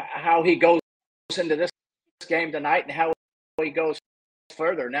how he goes into this game tonight and how he goes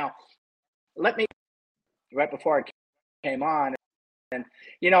further. Now, let me, right before I came on, and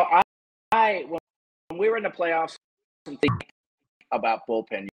I when we were in the playoffs, and think about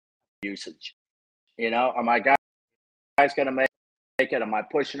bullpen usage. Are my guys going to make it? Am I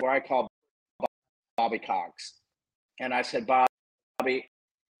pushing? Where I called Bobby Cox, and I said, Bobby,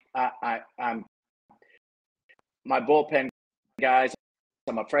 I'm my bullpen guys.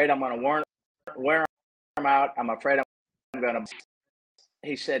 I'm afraid I'm going to wear them out. I'm afraid I'm going to.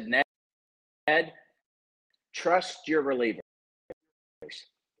 He said, Ned, trust your relievers.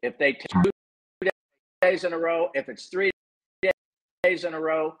 If they take 2 days in a row, if it's 3 days in a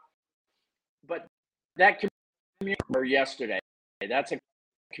row, but that communication yesterday, that's a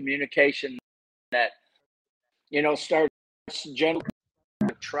communication that starts generally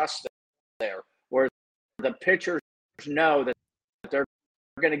trust there, where the pitchers know that they're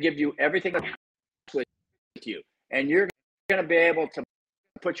going to give you everything with you, and you're going to be able to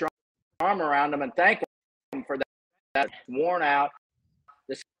put your arm around them and thank them for that worn out.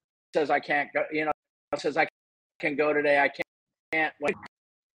 This says I can't go. Says I can go today. I can't.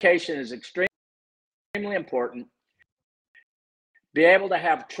 Communication is extremely important. Be able to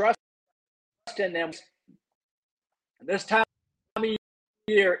have trust in them. This time of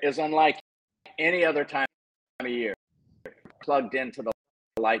year is unlike any other time of year. Plugged into the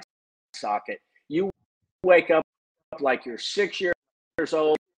light socket. You wake up like you're 6 years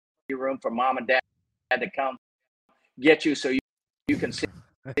old in your room for mom and dad to come get you so you can see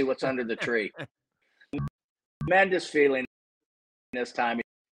what's under the tree. Tremendous feeling this time of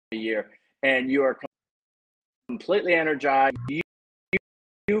year, and you are completely energized.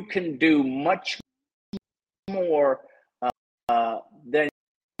 You can do much more than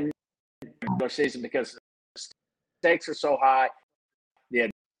the season because the stakes are so high, the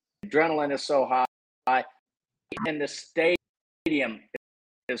adrenaline is so high, and the stadium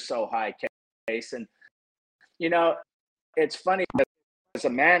is so high, Case. And it's funny, as a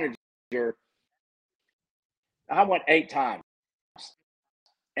manager, I went 8 times,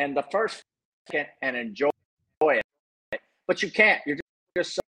 and the first and enjoy it, but you can't. You're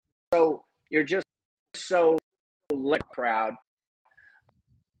just so lit crowd.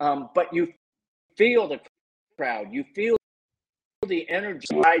 But you feel the crowd. You feel the energy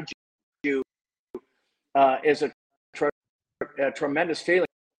inside you. Is a tremendous feeling.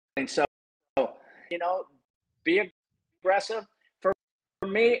 So, be aggressive. For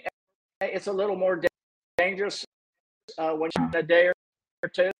me, it's a little more dangerous when you're in a day or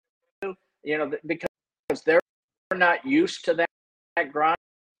two, because they're not used to that grind.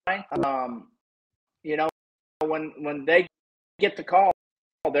 When they get the call,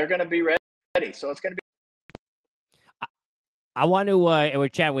 they're going to be ready. So it's going to be. I want to. We're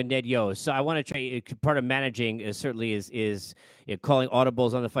chatting with Ned Yost, so I want to try. Part of managing certainly is calling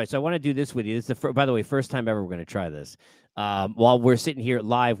audibles on the fight. So I want to do this with you. This is by the way, first time ever we're going to try this. While we're sitting here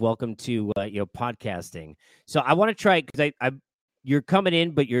live, welcome to podcasting. So I want to try because you're coming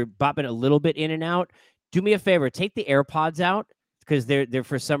in, but you're bopping a little bit in and out. Do me a favor, take the AirPods out because they're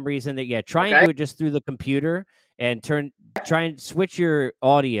for some reason try and do it just through the computer and try and switch your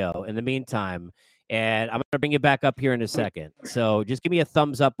audio in the meantime. And I'm going to bring you back up here in a second. So just give me a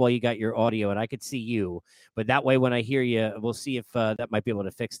thumbs up while you got your audio, and I could see you. But that way, when I hear you, we'll see if that might be able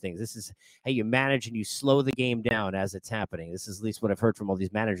to fix things. This is how you manage and you slow the game down as it's happening. This is at least what I've heard from all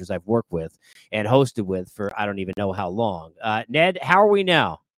these managers I've worked with and hosted with for I don't even know how long. Ned, how are we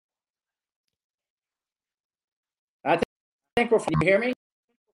now? I think we're fine. You hear me?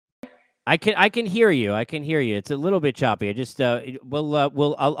 I can hear you. I can hear you. It's a little bit choppy. I just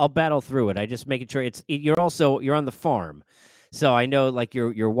I'll battle through it. I just making sure you're on the farm, so I know like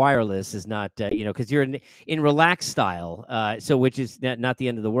your wireless is not because you're in relaxed style. So which is not the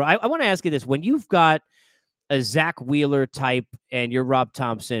end of the world. I want to ask you this: when you've got a Zach Wheeler type and you're Rob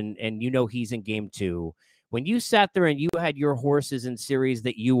Thompson and he's in game 2. When you sat there and you had your horses in series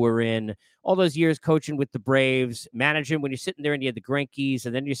that you were in all those years coaching with the Braves, managing when you're sitting there and you had the Greinke's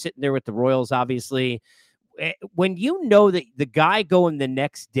and then you're sitting there with the Royals, obviously, when you know that the guy going the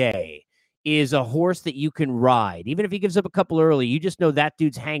next day is a horse that you can ride, even if he gives up a couple early, you just know that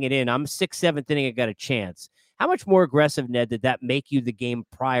dude's hanging in. I'm 6th, 7th inning, I got a chance. How much more aggressive, Ned, did that make you the game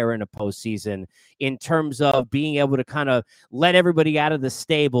prior in a postseason in terms of being able to kind of let everybody out of the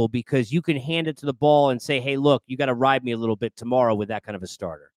stable because you can hand it to the ball and say, hey, look, you got to ride me a little bit tomorrow with that kind of a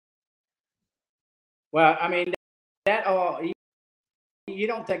starter? Well, I mean, that all you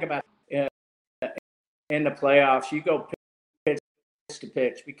don't think about in the playoffs. You go pitch to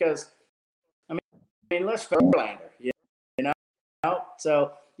pitch because, I mean, let's Verlander, you know.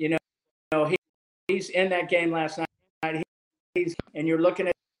 So he's in that game last night. And you're looking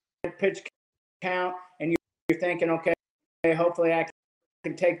at pitch count, and you're thinking, okay, hopefully I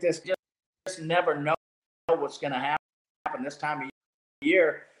can take this. Just never know what's going to happen this time of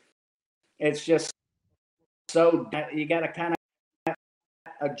year. It's just so you got to kind of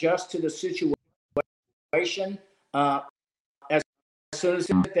adjust to the situation as soon as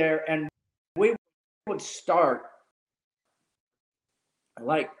you get there. And we would start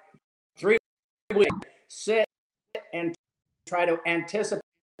like 3 weeks, sit and try to anticipate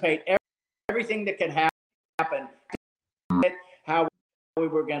everything that could happen, how we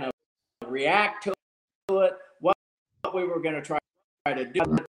were going to react to it, what we were going to try to do.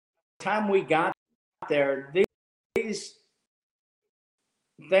 By the time we got there, these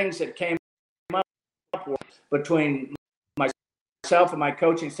things that came up between myself and my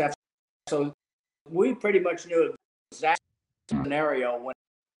coaching staff, so we pretty much knew exact scenario when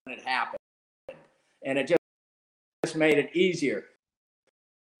it happened, and it just made it easier.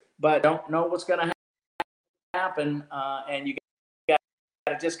 But don't know what's going to happen, and you got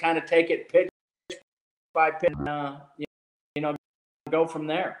to just kind of take it pitch by pitch, go from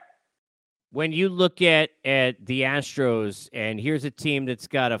there. When you look at the Astros, and here's a team that's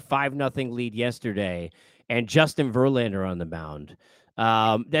got a 5-0 lead yesterday, and Justin Verlander on the mound,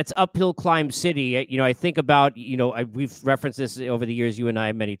 That's uphill climb city. I think about, we've referenced this over the years, you and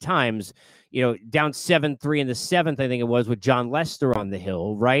I, many times, down 7-3 in the seventh, I think it was, with John Lester on the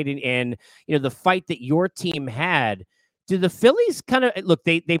hill, right? And the fight that your team had. Do the Phillies kind of look?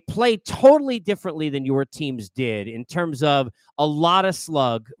 They play totally differently than your teams did in terms of a lot of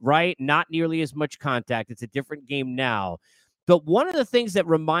slug, right? Not nearly as much contact. It's a different game now. But one of the things that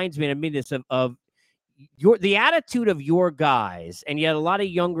reminds me, and I mean this, of the attitude of your guys, and yet a lot of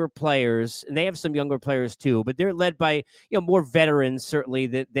younger players, and they have some younger players too, but they're led by more veterans certainly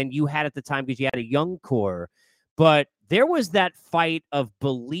than you had at the time because you had a young core. But there was that fight of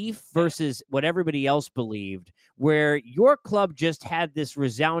belief versus what everybody else believed, where your club just had this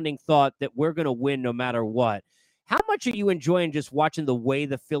resounding thought that we're going to win no matter what. How much are you enjoying just watching the way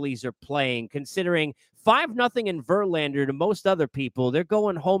the Phillies are playing, considering 5-0 in Verlander to most other people? They're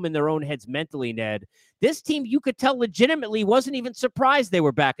going home in their own heads mentally, Ned. This team, you could tell legitimately wasn't even surprised they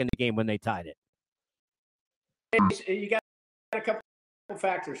were back in the game when they tied it. You got a couple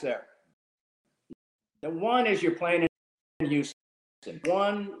factors there. The one is you're playing in Houston.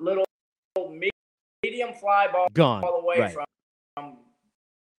 One little medium fly ball gone all the way right. from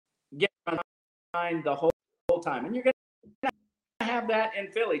getting behind the whole time. And you're going to have that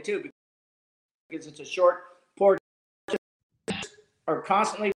in Philly, too, because it's a short porch. Are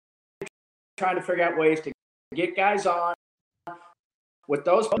constantly trying to figure out ways to get guys on. With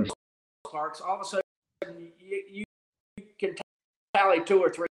those parks, all of a sudden, you can tally 2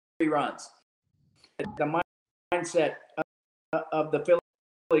 or 3 runs. The mindset of the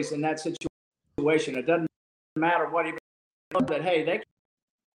Phillies in that situation, it doesn't matter what he knows that, hey, they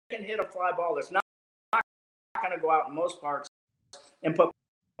can hit a fly ball that's not going to go out in most parks and put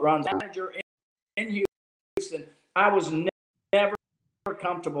runs. Manager in Houston, I was never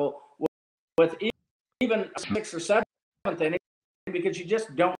comfortable with even a 6th or 7th inning because you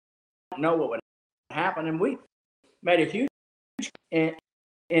just don't know what would happen. And we made a huge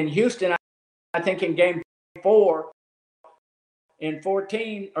in Houston. I think in Game 4 in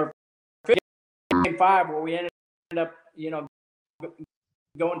 14 or Game 5 where we ended up,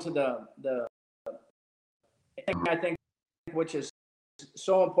 going to the I think which is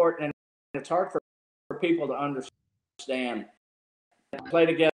so important, and it's hard for people to understand. Play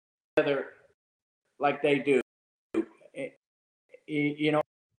together like they do.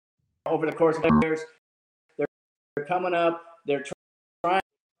 Over the course of the years, they're coming up. They're trying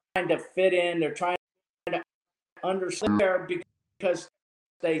to fit in. They're trying to understand because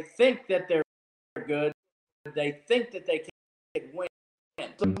they think that they're good. They think that they can win.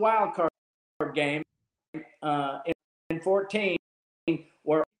 It's a wild card game in 14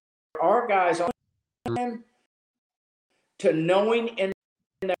 where our guys are to knowing in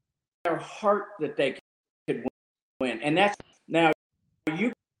their heart that they could win. And that's now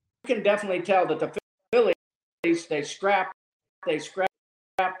you can definitely tell that the Phillies, they scrap,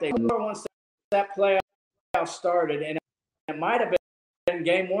 once that playoff started, and it might have been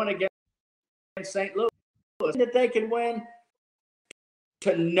Game 1 against St. Louis that they could win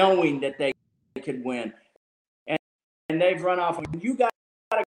to knowing that they could win. And they've run off. You got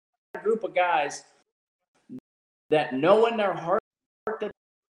a group of guys that know in their heart that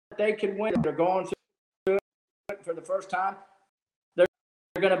they could win. They're going through it for the first time. They're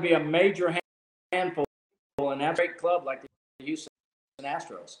going to be a major handful, and that's a great club like the Houston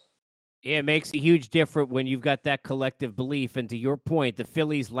Astros. Yeah, it makes a huge difference when you've got that collective belief. And to your point, the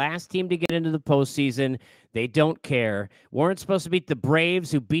Phillies' last team to get into the postseason, they don't care. Weren't supposed to beat the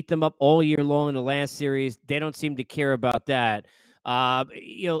Braves, who beat them up all year long in the last series. They don't seem to care about that.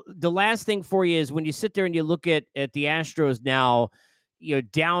 The last thing for you is when you sit there and you look at the Astros now,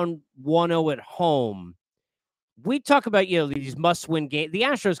 down 1-0 at home. We talk about, these must-win games. The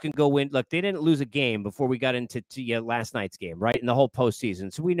Astros can go win. Look, they didn't lose a game before we got into last night's game, right, in the whole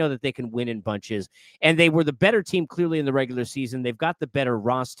postseason. So we know that they can win in bunches. And they were the better team, clearly, in the regular season. They've got the better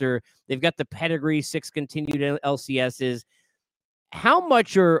roster. They've got the pedigree, 6 continued LCSs. How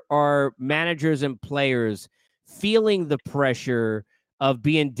much are managers and players feeling the pressure of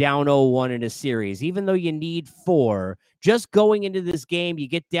being down 0-1 in a series, even though you need 4? Just going into this game, you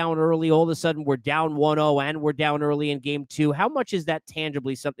get down early. All of a sudden, we're down 1-0 and we're down early in Game 2. How much is that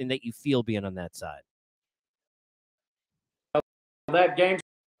tangibly something that you feel being on that side? That game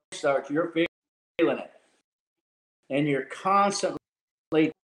starts, you're feeling it. And you're constantly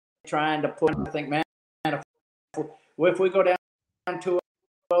trying to put, I think, man, if we go down 2-0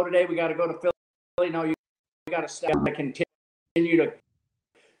 today, we got to go to Philly. No, you got to stay to continue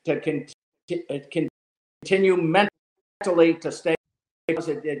to continue mentally to stay.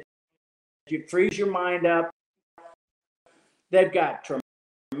 You freeze your mind up. They've got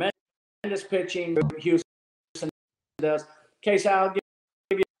tremendous pitching. Houston does. Case, I'll give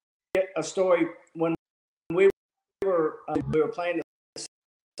you a story. When we were playing the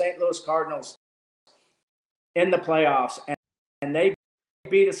St. Louis Cardinals in the playoffs, and they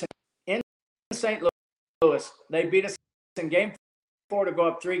beat us in St. Louis. They beat us in Game 4 to go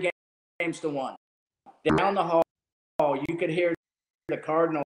up 3-1. Down the hall, you could hear the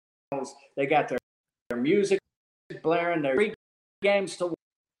Cardinals. They got their music blaring. They're 3-1.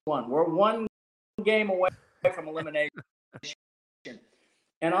 We're 1 game away from elimination.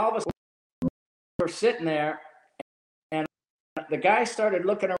 And all of a sudden, we're sitting there, and the guy started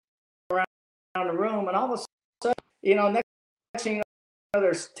looking around the room, and all of a sudden, next thing you know,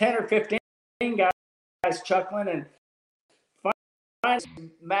 there's 10 or 15 guys chuckling, and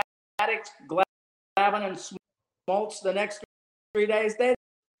Maddox, Glavine, and Smoltz the next 3 days. They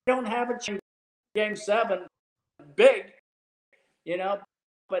don't have a chance. Game 7, big,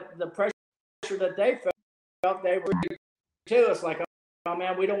 but the pressure that they felt, they were too. It's like, oh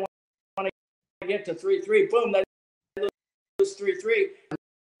man, we don't want to get to 3-3. Boom, they lose 3-3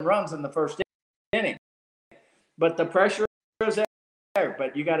 runs in the first inning. But the pressure is there.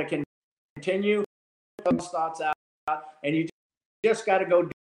 But you got to continue those thoughts out, and you just got to go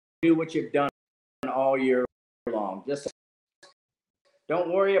do what you've done all year long. Just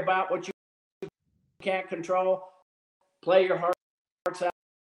don't worry about what you can't control. Play your hearts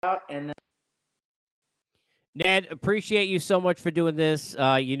out, and then. Ned, appreciate you so much for doing this.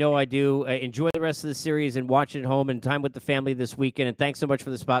 I do. Enjoy the rest of the series and watch it at home and time with the family this weekend. And thanks so much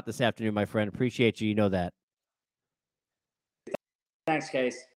for the spot this afternoon, my friend. Appreciate you. You know that. Thanks,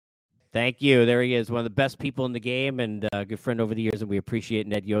 Case. Thank you. There he is, one of the best people in the game and a good friend over the years, and we appreciate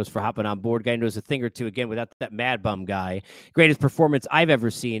Ned Yost for hopping on board. Guy knows a thing or two, again, without that mad bum guy. Greatest performance I've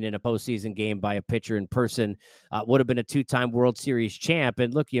ever seen in a postseason game by a pitcher in person. Would have been a 2-time World Series champ.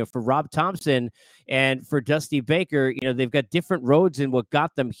 And look, for Rob Thompson and for Dusty Baker, they've got different roads in what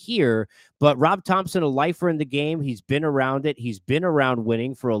got them here. But Rob Thompson, a lifer in the game. He's been around it. He's been around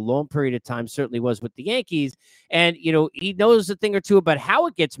winning for a long period of time, certainly was with the Yankees. And, he knows a thing or two about how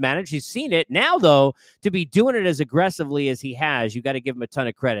it gets managed. He's seen it. Now, though, to be doing it as aggressively as he has, you got to give him a ton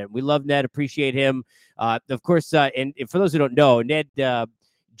of credit. We love Ned, appreciate him. Of course, and for those who don't know, Ned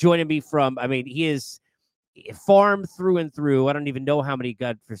joining me from, he is farm through and through. I don't even know how many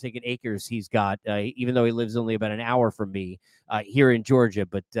godforsaken acres he's got, even though he lives only about an hour from me here in Georgia.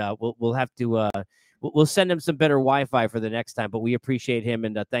 But we'll have to we'll send him some better Wi-Fi for the next time. But we appreciate him,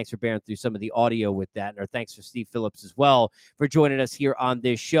 and thanks for bearing through some of the audio with that. And our thanks for Steve Phillips as well for joining us here on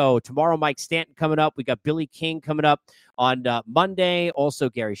this show. Tomorrow, Mike Stanton coming up. We got Billy King coming up on Monday. Also,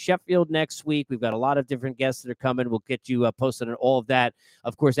 Gary Sheffield next week. We've got a lot of different guests that are coming. We'll get you posted on all of that.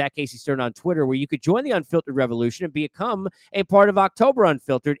 Of course, at Casey Stern on Twitter, where you could join the Unfiltered Revolution and become a part of October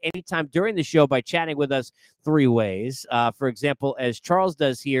Unfiltered anytime during the show by chatting with us 3 ways. For example, as Charles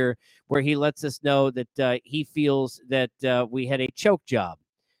does here, where he lets us know that he feels that we had a choke job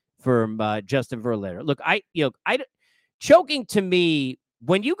from Justin Verlander. Look, choking to me,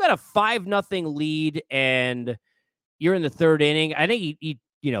 when you got a 5-0 lead and you're in the 3rd inning, I think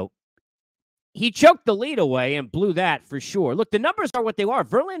he choked the lead away and blew that for sure. Look, the numbers are what they are.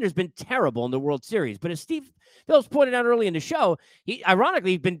 Verlander's been terrible in the World Series, but as Steve Phillips pointed out early in the show, he's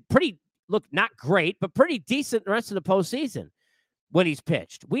been not great, but pretty decent the rest of the postseason when he's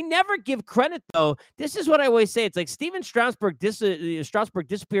pitched. We never give credit, though. This is what I always say. It's like Steven Strasburg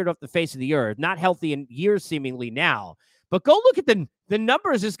disappeared off the face of the earth, not healthy in years seemingly now. But go look at the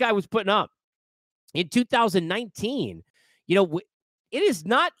numbers this guy was putting up in 2019. It is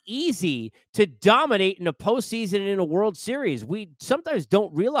not easy to dominate in a postseason and in a World Series. We sometimes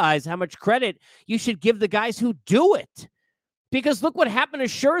don't realize how much credit you should give the guys who do it. Because look what happened to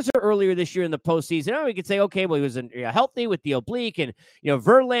Scherzer earlier this year in the postseason. We could say, okay, well, he was healthy with the oblique, and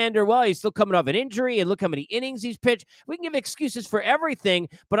Verlander, well, he's still coming off an injury, and look how many innings he's pitched. We can give excuses for everything,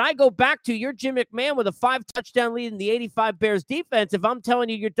 but I go back to you're Jim McMahon with a 5-touchdown lead in the 85 Bears defense. If I'm telling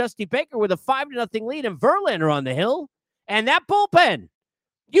you you're Dusty Baker with a 5-0 lead and Verlander on the hill, and that bullpen,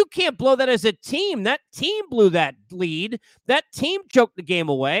 you can't blow that as a team. That team blew that lead. That team choked the game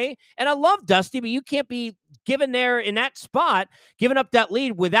away. And I love Dusty, but you can't be given there in that spot, giving up that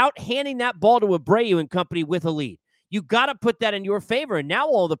lead without handing that ball to Abreu and company with a lead. You got to put that in your favor. And now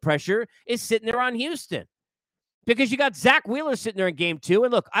all the pressure is sitting there on Houston because you got Zach Wheeler sitting there in game 2.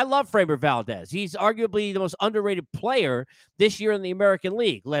 And look, I love Framber Valdez. He's arguably the most underrated player this year in the American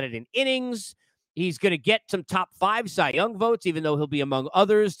League. Led it in innings. He's going to get some top 5 Cy Young votes, even though he'll be among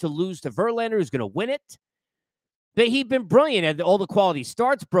others to lose to Verlander, who's going to win it. But he'd been brilliant at all the quality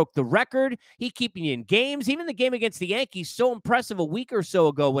starts, broke the record. He keeping you in games. Even the game against the Yankees, so impressive a week or so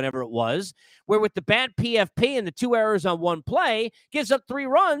ago, whenever it was, where with the bad PFP and the 2 errors on one play, gives up 3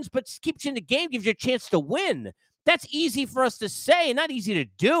 runs, but keeps you in the game, gives you a chance to win. That's easy for us to say, not easy to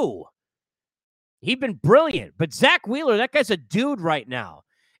do. He'd been brilliant. But Zach Wheeler, that guy's a dude right now.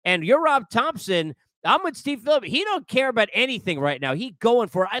 And you're Rob Thompson. I'm with Steve Phillips. He don't care about anything right now. He going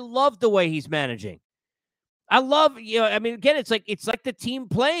for it. I love the way he's managing. I love, again, it's like the team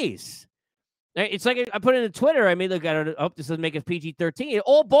plays. It's like I put it in Twitter. I mean, look, I hope this doesn't make us PG-13.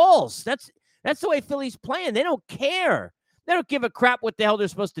 All balls. That's the way Philly's playing. They don't care. They don't give a crap what the hell they're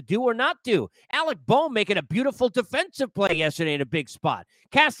supposed to do or not do. Alec Bohm making a beautiful defensive play yesterday in a big spot.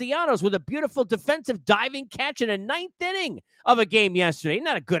 Castellanos with a beautiful defensive diving catch in a 9th inning of a game yesterday.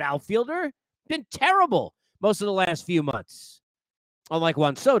 Not a good outfielder. Been terrible most of the last few months. Unlike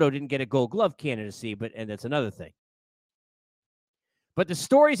Juan Soto, didn't get a Gold Glove candidacy, and that's another thing. But the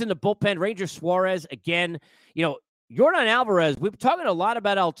stories in the bullpen, Ranger Suarez, again, Yordan Alvarez, we've been talking a lot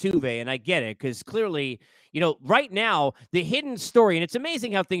about Altuve, and I get it, because clearly, right now, the hidden story, and it's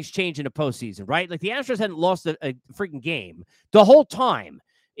amazing how things change in the postseason, right? Like the Astros hadn't lost a freaking game the whole time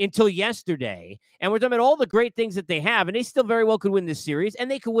until yesterday, and we're talking about all the great things that they have, and they still very well could win this series, and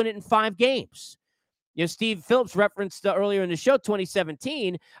they could win it in 5 games. Steve Phillips referenced earlier in the show,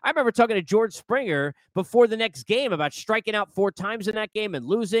 2017. I remember talking to George Springer before the next game about striking out 4 times in that game and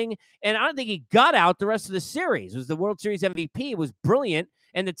losing. And I don't think he got out the rest of the series. It was the World Series MVP. It was brilliant,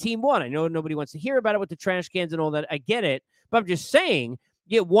 and the team won. I know nobody wants to hear about it with the trash cans and all that. I get it. But I'm just saying,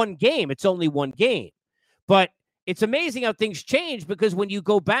 you get 1 game. It's only 1 game. But it's amazing how things change, because when you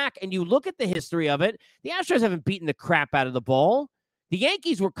go back and you look at the history of it, the Astros haven't beaten the crap out of the ball. The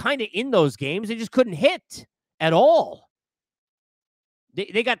Yankees were kind of in those games. They just couldn't hit at all.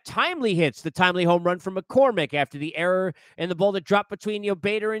 They got timely hits, the timely home run from McCormick after the error and the ball that dropped between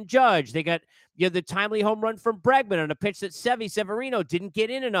Bader and Judge. They got the timely home run from Bregman on a pitch that Severino didn't get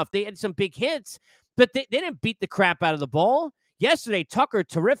in enough. They had some big hits, but they didn't beat the crap out of the ball. Yesterday, Tucker,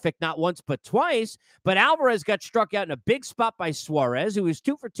 terrific, not once but twice, but Alvarez got struck out in a big spot by Suarez, who was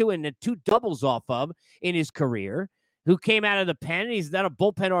 2 for 2 and 2 doubles off of in his career, who came out of the pen. He's not a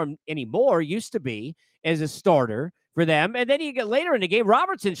bullpen arm anymore, used to be, as a starter for them. And then you get later in the game,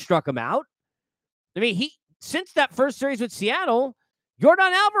 Robertson struck him out. I mean, since that first series with Seattle,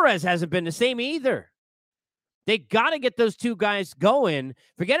 Yordan Alvarez hasn't been the same either. They got to get those 2 guys going.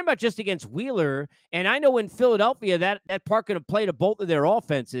 Forget about just against Wheeler. And I know in Philadelphia, that part going to play to both of their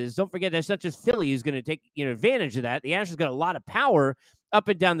offenses. Don't forget, that's not just Philly who's going to take advantage of that. The Astros got a lot of power up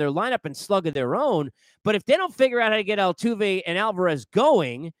and down their lineup and slug of their own. But if they don't figure out how to get Altuve and Alvarez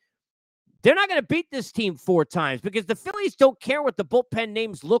going, they're not going to beat this team 4 times, because the Phillies don't care what the bullpen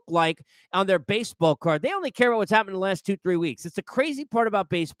names look like on their baseball card. They only care about what's happened in the last 2-3 weeks. It's the crazy part about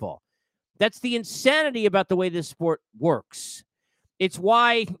baseball. That's the insanity about the way this sport works. It's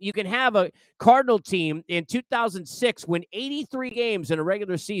why you can have a Cardinal team in 2006 win 83 games in a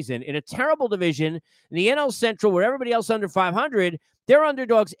regular season in a terrible division in the NL Central, where everybody else under 500, they're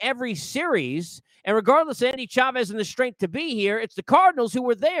underdogs every series. And regardless of Andy Chavez and the strength to be here, it's the Cardinals who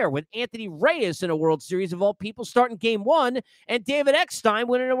were there with Anthony Reyes in a World Series of all people starting game 1 and David Eckstein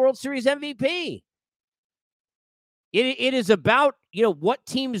winning a World Series MVP. It is about, what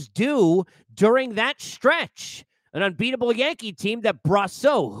teams do during that stretch. An unbeatable Yankee team that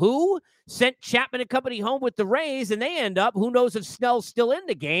Brasso, who sent Chapman and company home with the Rays, and they end up, who knows if Snell's still in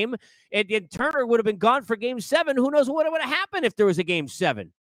the game, and Turner would have been gone for game 7. Who knows what would have happened if there was a game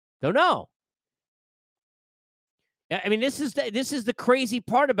 7? Don't know. I mean, this is the crazy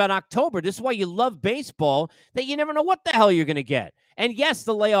part about October. This is why you love baseball, that you never know what the hell you're going to get. And yes,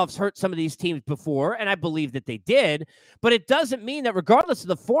 the layoffs hurt some of these teams before, and I believe that they did, but it doesn't mean that regardless of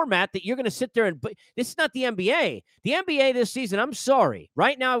the format that you're going to sit there and this is not the NBA. The NBA this season, I'm sorry.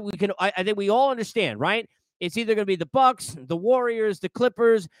 Right now, I think we all understand, right? It's either going to be the Bucks, the Warriors, the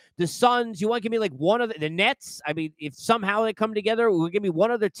Clippers, the Suns. You want to give me like one of the Nets? I mean, if somehow they come together, will give me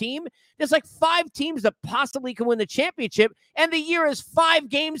one other team? There's like 5 teams that possibly can win the championship, and the year is 5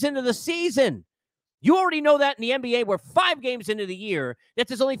 games into the season. You already know that in the NBA, we're 5 games into the year, that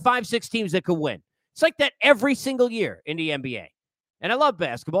there's only 5-6 teams that could win. It's like that every single year in the NBA. And I love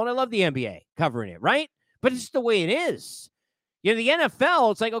basketball, and I love the NBA covering it, right? But it's the way it is. The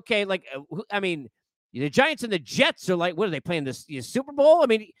NFL, it's like, okay, the Giants and the Jets are like, what are they playing, this Super Bowl? I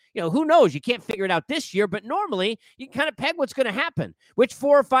mean, who knows? You can't figure it out this year, but normally you can kind of peg what's going to happen. Which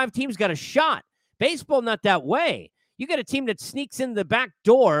 4 or 5 teams got a shot? Baseball, not that way. You got a team that sneaks in the back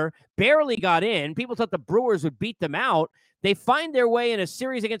door, barely got in. People thought the Brewers would beat them out. They find their way in a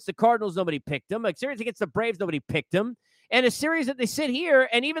series against the Cardinals, nobody picked them. A series against the Braves, nobody picked them. And a series that they sit here,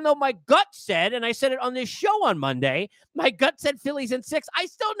 and even though my gut said, and I said it on this show on Monday, my gut said Phillies in 6, I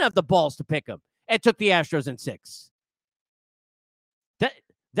still didn't have the balls to pick them and took the Astros in 6.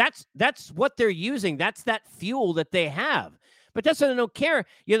 That's what they're using. That's that fuel that they have. But that's why they don't care.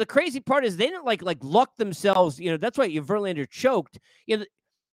 The crazy part is they didn't like luck themselves. That's why Verlander choked.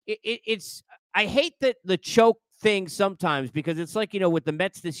 It's I hate that the choke thing sometimes, because it's like, with the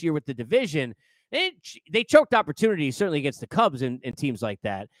Mets this year with the division, they choked opportunities certainly against the Cubs and teams like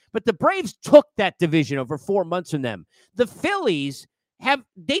that. But the Braves took that division over 4 months from them. The Phillies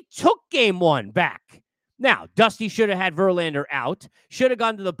they took game 1 back. Now, Dusty should have had Verlander out, should have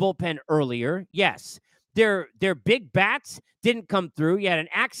gone to the bullpen earlier. Yes. Their big bats didn't come through. You had an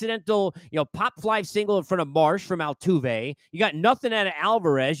accidental, pop fly single in front of Marsh from Altuve. You got nothing out of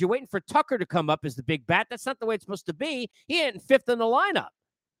Alvarez. You're waiting for Tucker to come up as the big bat. That's not the way it's supposed to be. He hit in 5th in the lineup.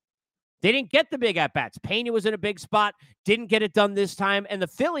 They didn't get the big at-bats. Pena was in a big spot, didn't get it done this time, and the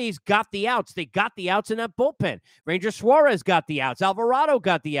Phillies got the outs. They got the outs in that bullpen. Ranger Suarez got the outs. Alvarado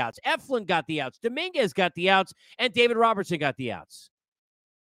got the outs. Eflin got the outs. Dominguez got the outs, and David Robertson got the outs.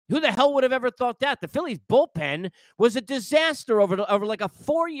 Who the hell would have ever thought that? The Phillies bullpen was a disaster over like a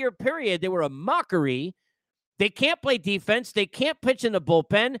 4-year period. They were a mockery. They can't play defense. They can't pitch in the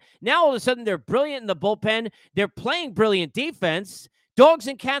bullpen. Now all of a sudden they're brilliant in the bullpen. They're playing brilliant defense. Dogs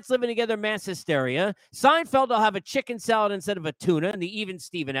and cats living together, mass hysteria. Seinfeld will have a chicken salad instead of a tuna in the Even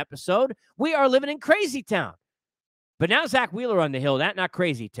Steven episode. We are living in crazy town. But now Zach Wheeler on the hill, not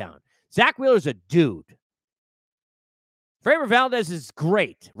crazy town. Zach Wheeler's a dude. Framber Valdez is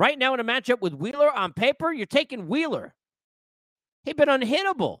great. Right now in a matchup with Wheeler, on paper, you're taking Wheeler. He's been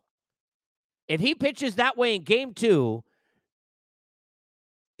unhittable. If he pitches that way in game 2,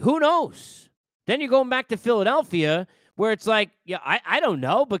 who knows? Then you're going back to Philadelphia, where it's like, I don't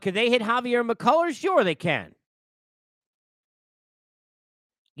know, but can they hit Javier McCullers? Sure they can.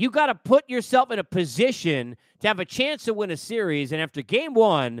 You got to put yourself in a position to have a chance to win a series, and after game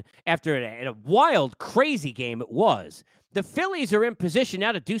 1, after a wild, crazy game it was, the Phillies are in position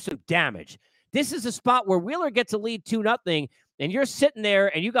now to do some damage. This is a spot where Wheeler gets a lead 2-0, and you're sitting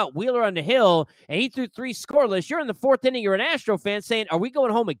there, and you got Wheeler on the hill, and he threw 3 scoreless. You're in the 4th inning. You're an Astro fan saying, are we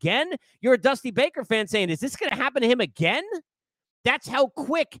going home again? You're a Dusty Baker fan saying, is this going to happen to him again? That's how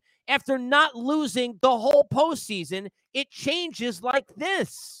quick, after not losing the whole postseason, it changes like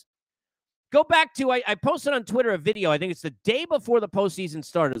this. Go back to, I posted on Twitter a video. I think it's the day before the postseason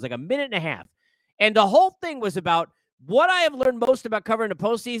started. It was like a minute and a half. And the whole thing was about what I have learned most about covering the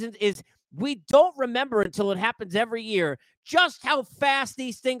postseason is we don't remember until it happens every year just how fast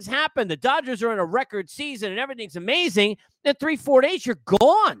these things happen. The Dodgers are in a record season and everything's amazing. In 3-4 days, you're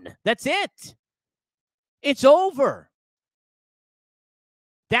gone. That's it. It's over.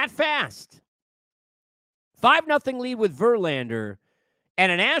 That fast. 5-0 lead with Verlander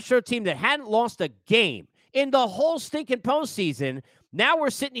and an Astro team that hadn't lost a game in the whole stinking postseason. Now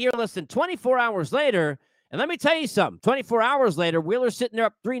we're sitting here less than 24 hours later. And let me tell you something. 24 hours later, Wheeler's sitting there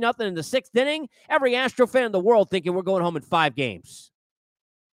up 3-0 in the 6th inning. Every Astro fan in the world thinking we're going home in 5 games.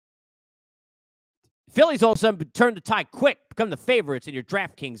 Phillies all of a sudden turn the tide quick, become the favorites in your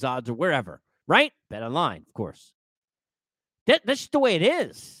DraftKings odds or wherever, right? Bet online, of course. That's just the way it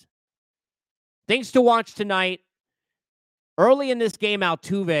is. Things to watch tonight. Early in this game,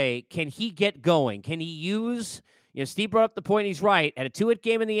 Altuve, can he get going? Can he use, Steve brought up the point, he's right. Had a 2-hit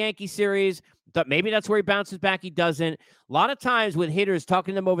game in the Yankee series. Thought maybe that's where he bounces back. He doesn't. A lot of times with hitters,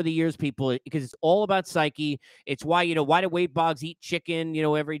 talking to them over the years, people, because it's all about psyche. It's why, why do Wade Boggs eat chicken,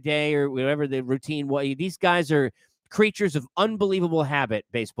 every day or whatever the routine was. These guys are creatures of unbelievable habit,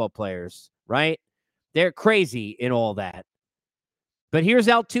 baseball players, right? They're crazy in all that. But here's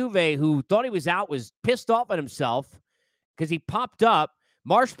Altuve, who thought he was out, was pissed off at himself because he popped up.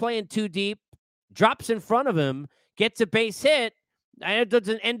 Marsh playing too deep, drops in front of him, gets a base hit. And it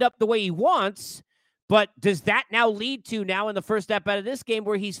doesn't end up the way he wants, but does that now lead to now in the first step out of this game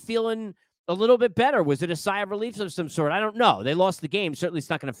where he's feeling a little bit better? Was it a sigh of relief of some sort? I don't know. They lost the game. Certainly it's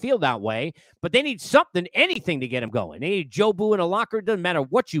not going to feel that way, but they need something, anything to get him going. They need Joe Boo in a locker. It doesn't matter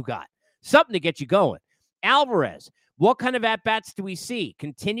what you got. Something to get you going. Alvarez, what kind of at-bats do we see?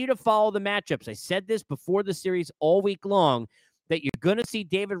 Continue to follow the matchups. I said this before the series all week long, that you're going to see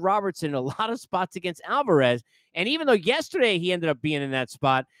David Robertson in a lot of spots against Alvarez. And even though yesterday he ended up being in that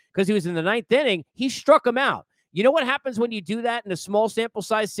spot because he was in the 9th inning, he struck him out. You know what happens when you do that in a small sample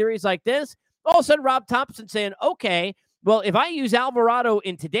size series like this? All of a sudden, Rob Thompson saying, okay, well, if I use Alvarado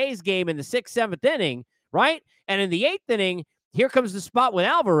in today's game in the 6th, 7th inning, right? And in the 8th inning, here comes the spot with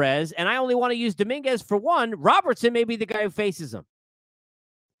Alvarez, and I only want to use Dominguez for one. Robertson may be the guy who faces him.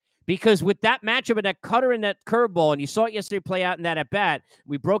 Because with that matchup and that cutter and that curveball, and you saw it yesterday play out in that at-bat,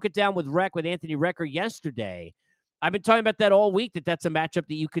 we broke it down with Anthony Recker yesterday. I've been talking about that all week, that's a matchup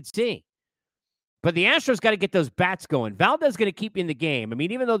that you could see. But the Astros got to get those bats going. Valdez going to keep you in the game. I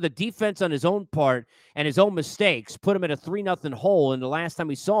mean, even though the defense on his own part and his own mistakes put him in a 3-0 hole in the last time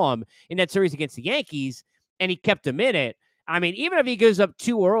we saw him in that series against the Yankees, and he kept him in it. I mean, even if he goes up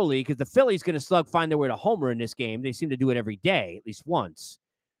too early, because the Phillies going to find their way to homer in this game. They seem to do it every day, at least once.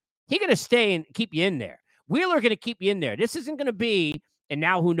 He's going to stay and keep you in there. Wheeler going to keep you in there. This isn't going to be, and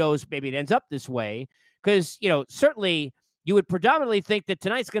now who knows, maybe it ends up this way, because, certainly you would predominantly think that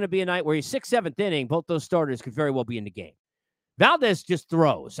tonight's going to be a night where he's 6th, 7th inning. Both those starters could very well be in the game. Valdez just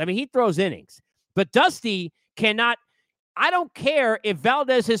throws. I mean, he throws innings. But Dusty cannot. I don't care if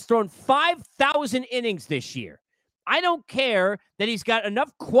Valdez has thrown 5,000 innings this year. I don't care that he's got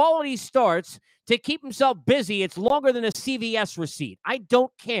enough quality starts to keep himself busy. It's longer than a CVS receipt. I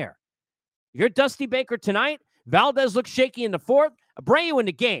don't care. You're Dusty Baker tonight. Valdez looks shaky in the 4th. I'll bring you in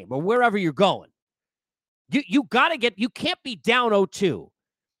the game or wherever you're going. You can't be down 0-2.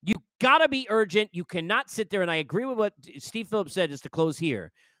 You got to be urgent. You cannot sit there. And I agree with what Steve Phillips said, just to close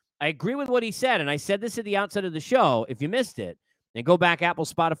here. I agree with what he said. And I said this at the outset of the show. If you missed it, then go back, Apple,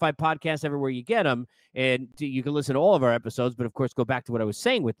 Spotify, podcast, everywhere you get them. And you can listen to all of our episodes. But of course, go back to what I was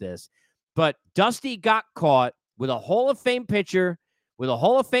saying with this. But Dusty got caught with a Hall of Fame pitcher, with a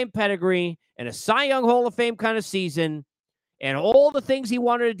Hall of Fame pedigree, and a Cy Young Hall of Fame kind of season, and all the things he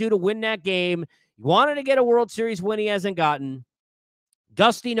wanted to do to win that game. He wanted to get a World Series win he hasn't gotten.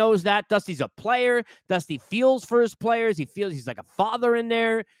 Dusty knows that. Dusty's a player. Dusty feels for his players. He feels he's like a father in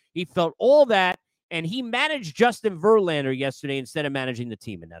there. He felt all that, and he managed Justin Verlander yesterday instead of managing the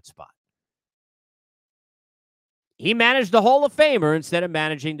team in that spot. He managed the Hall of Famer instead of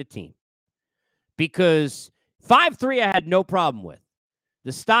managing the team. Because 5-3 I had no problem with.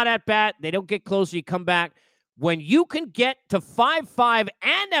 The start at bat, they don't get closer, you come back. When you can get to 5-5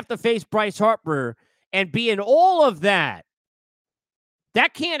 and have to face Bryce Harper and be in all of that,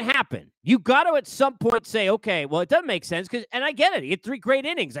 that can't happen. You got to at some point say, okay, well, it doesn't make sense. And I get it. He had 3 great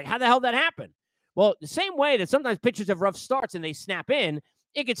innings. Like, how the hell did that happen? Well, the same way that sometimes pitchers have rough starts and they snap in,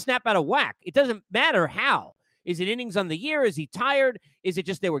 it could snap out of whack. It doesn't matter how. Is it innings on the year? Is he tired? Is it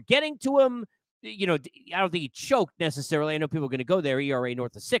just they were getting to him? I don't think he choked necessarily. I know people are going to go there, ERA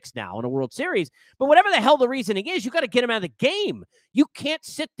north of 6 now in a World Series. But whatever the hell the reasoning is, you got to get him out of the game. You can't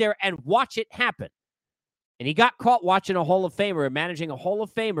sit there and watch it happen. And he got caught watching a Hall of Famer and managing a Hall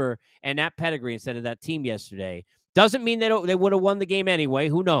of Famer and that pedigree instead of that team yesterday. Doesn't mean they would have won the game anyway.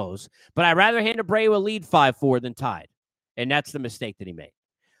 Who knows? But I'd rather hand Abreu a lead 5-4 than tied. And that's the mistake that he made.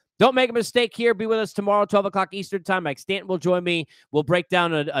 Don't make a mistake here. Be with us tomorrow, 12 o'clock Eastern time. Mike Stanton will join me. We'll break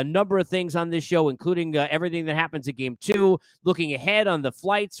down a number of things on this show, including everything that happens in Game 2, looking ahead on the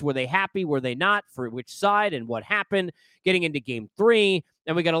flights. Were they happy? Were they not? For which side and what happened? Getting into Game 3.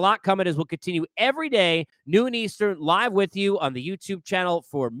 And we got a lot coming as we'll continue every day, noon Eastern, live with you on the YouTube channel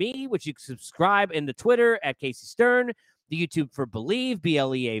for me, which you can subscribe, in the Twitter at Casey Stern, the YouTube for Believe,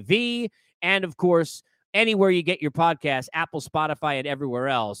 BLEAV, and, of course, anywhere you get your podcast, Apple, Spotify, and everywhere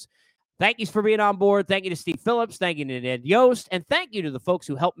else. Thank you for being on board. Thank you to Steve Phillips. Thank you to Ned Yost. And thank you to the folks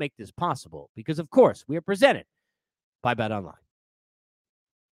who helped make this possible. Because, of course, we are presented by BetOnline.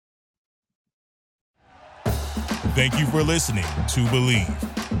 Thank you for listening to Believe.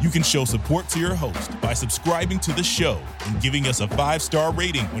 You can show support to your host by subscribing to the show and giving us a 5-star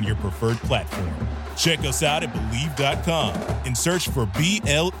rating on your preferred platform. Check us out at Believe.com and search for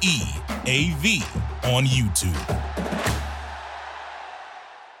BLEAV on YouTube.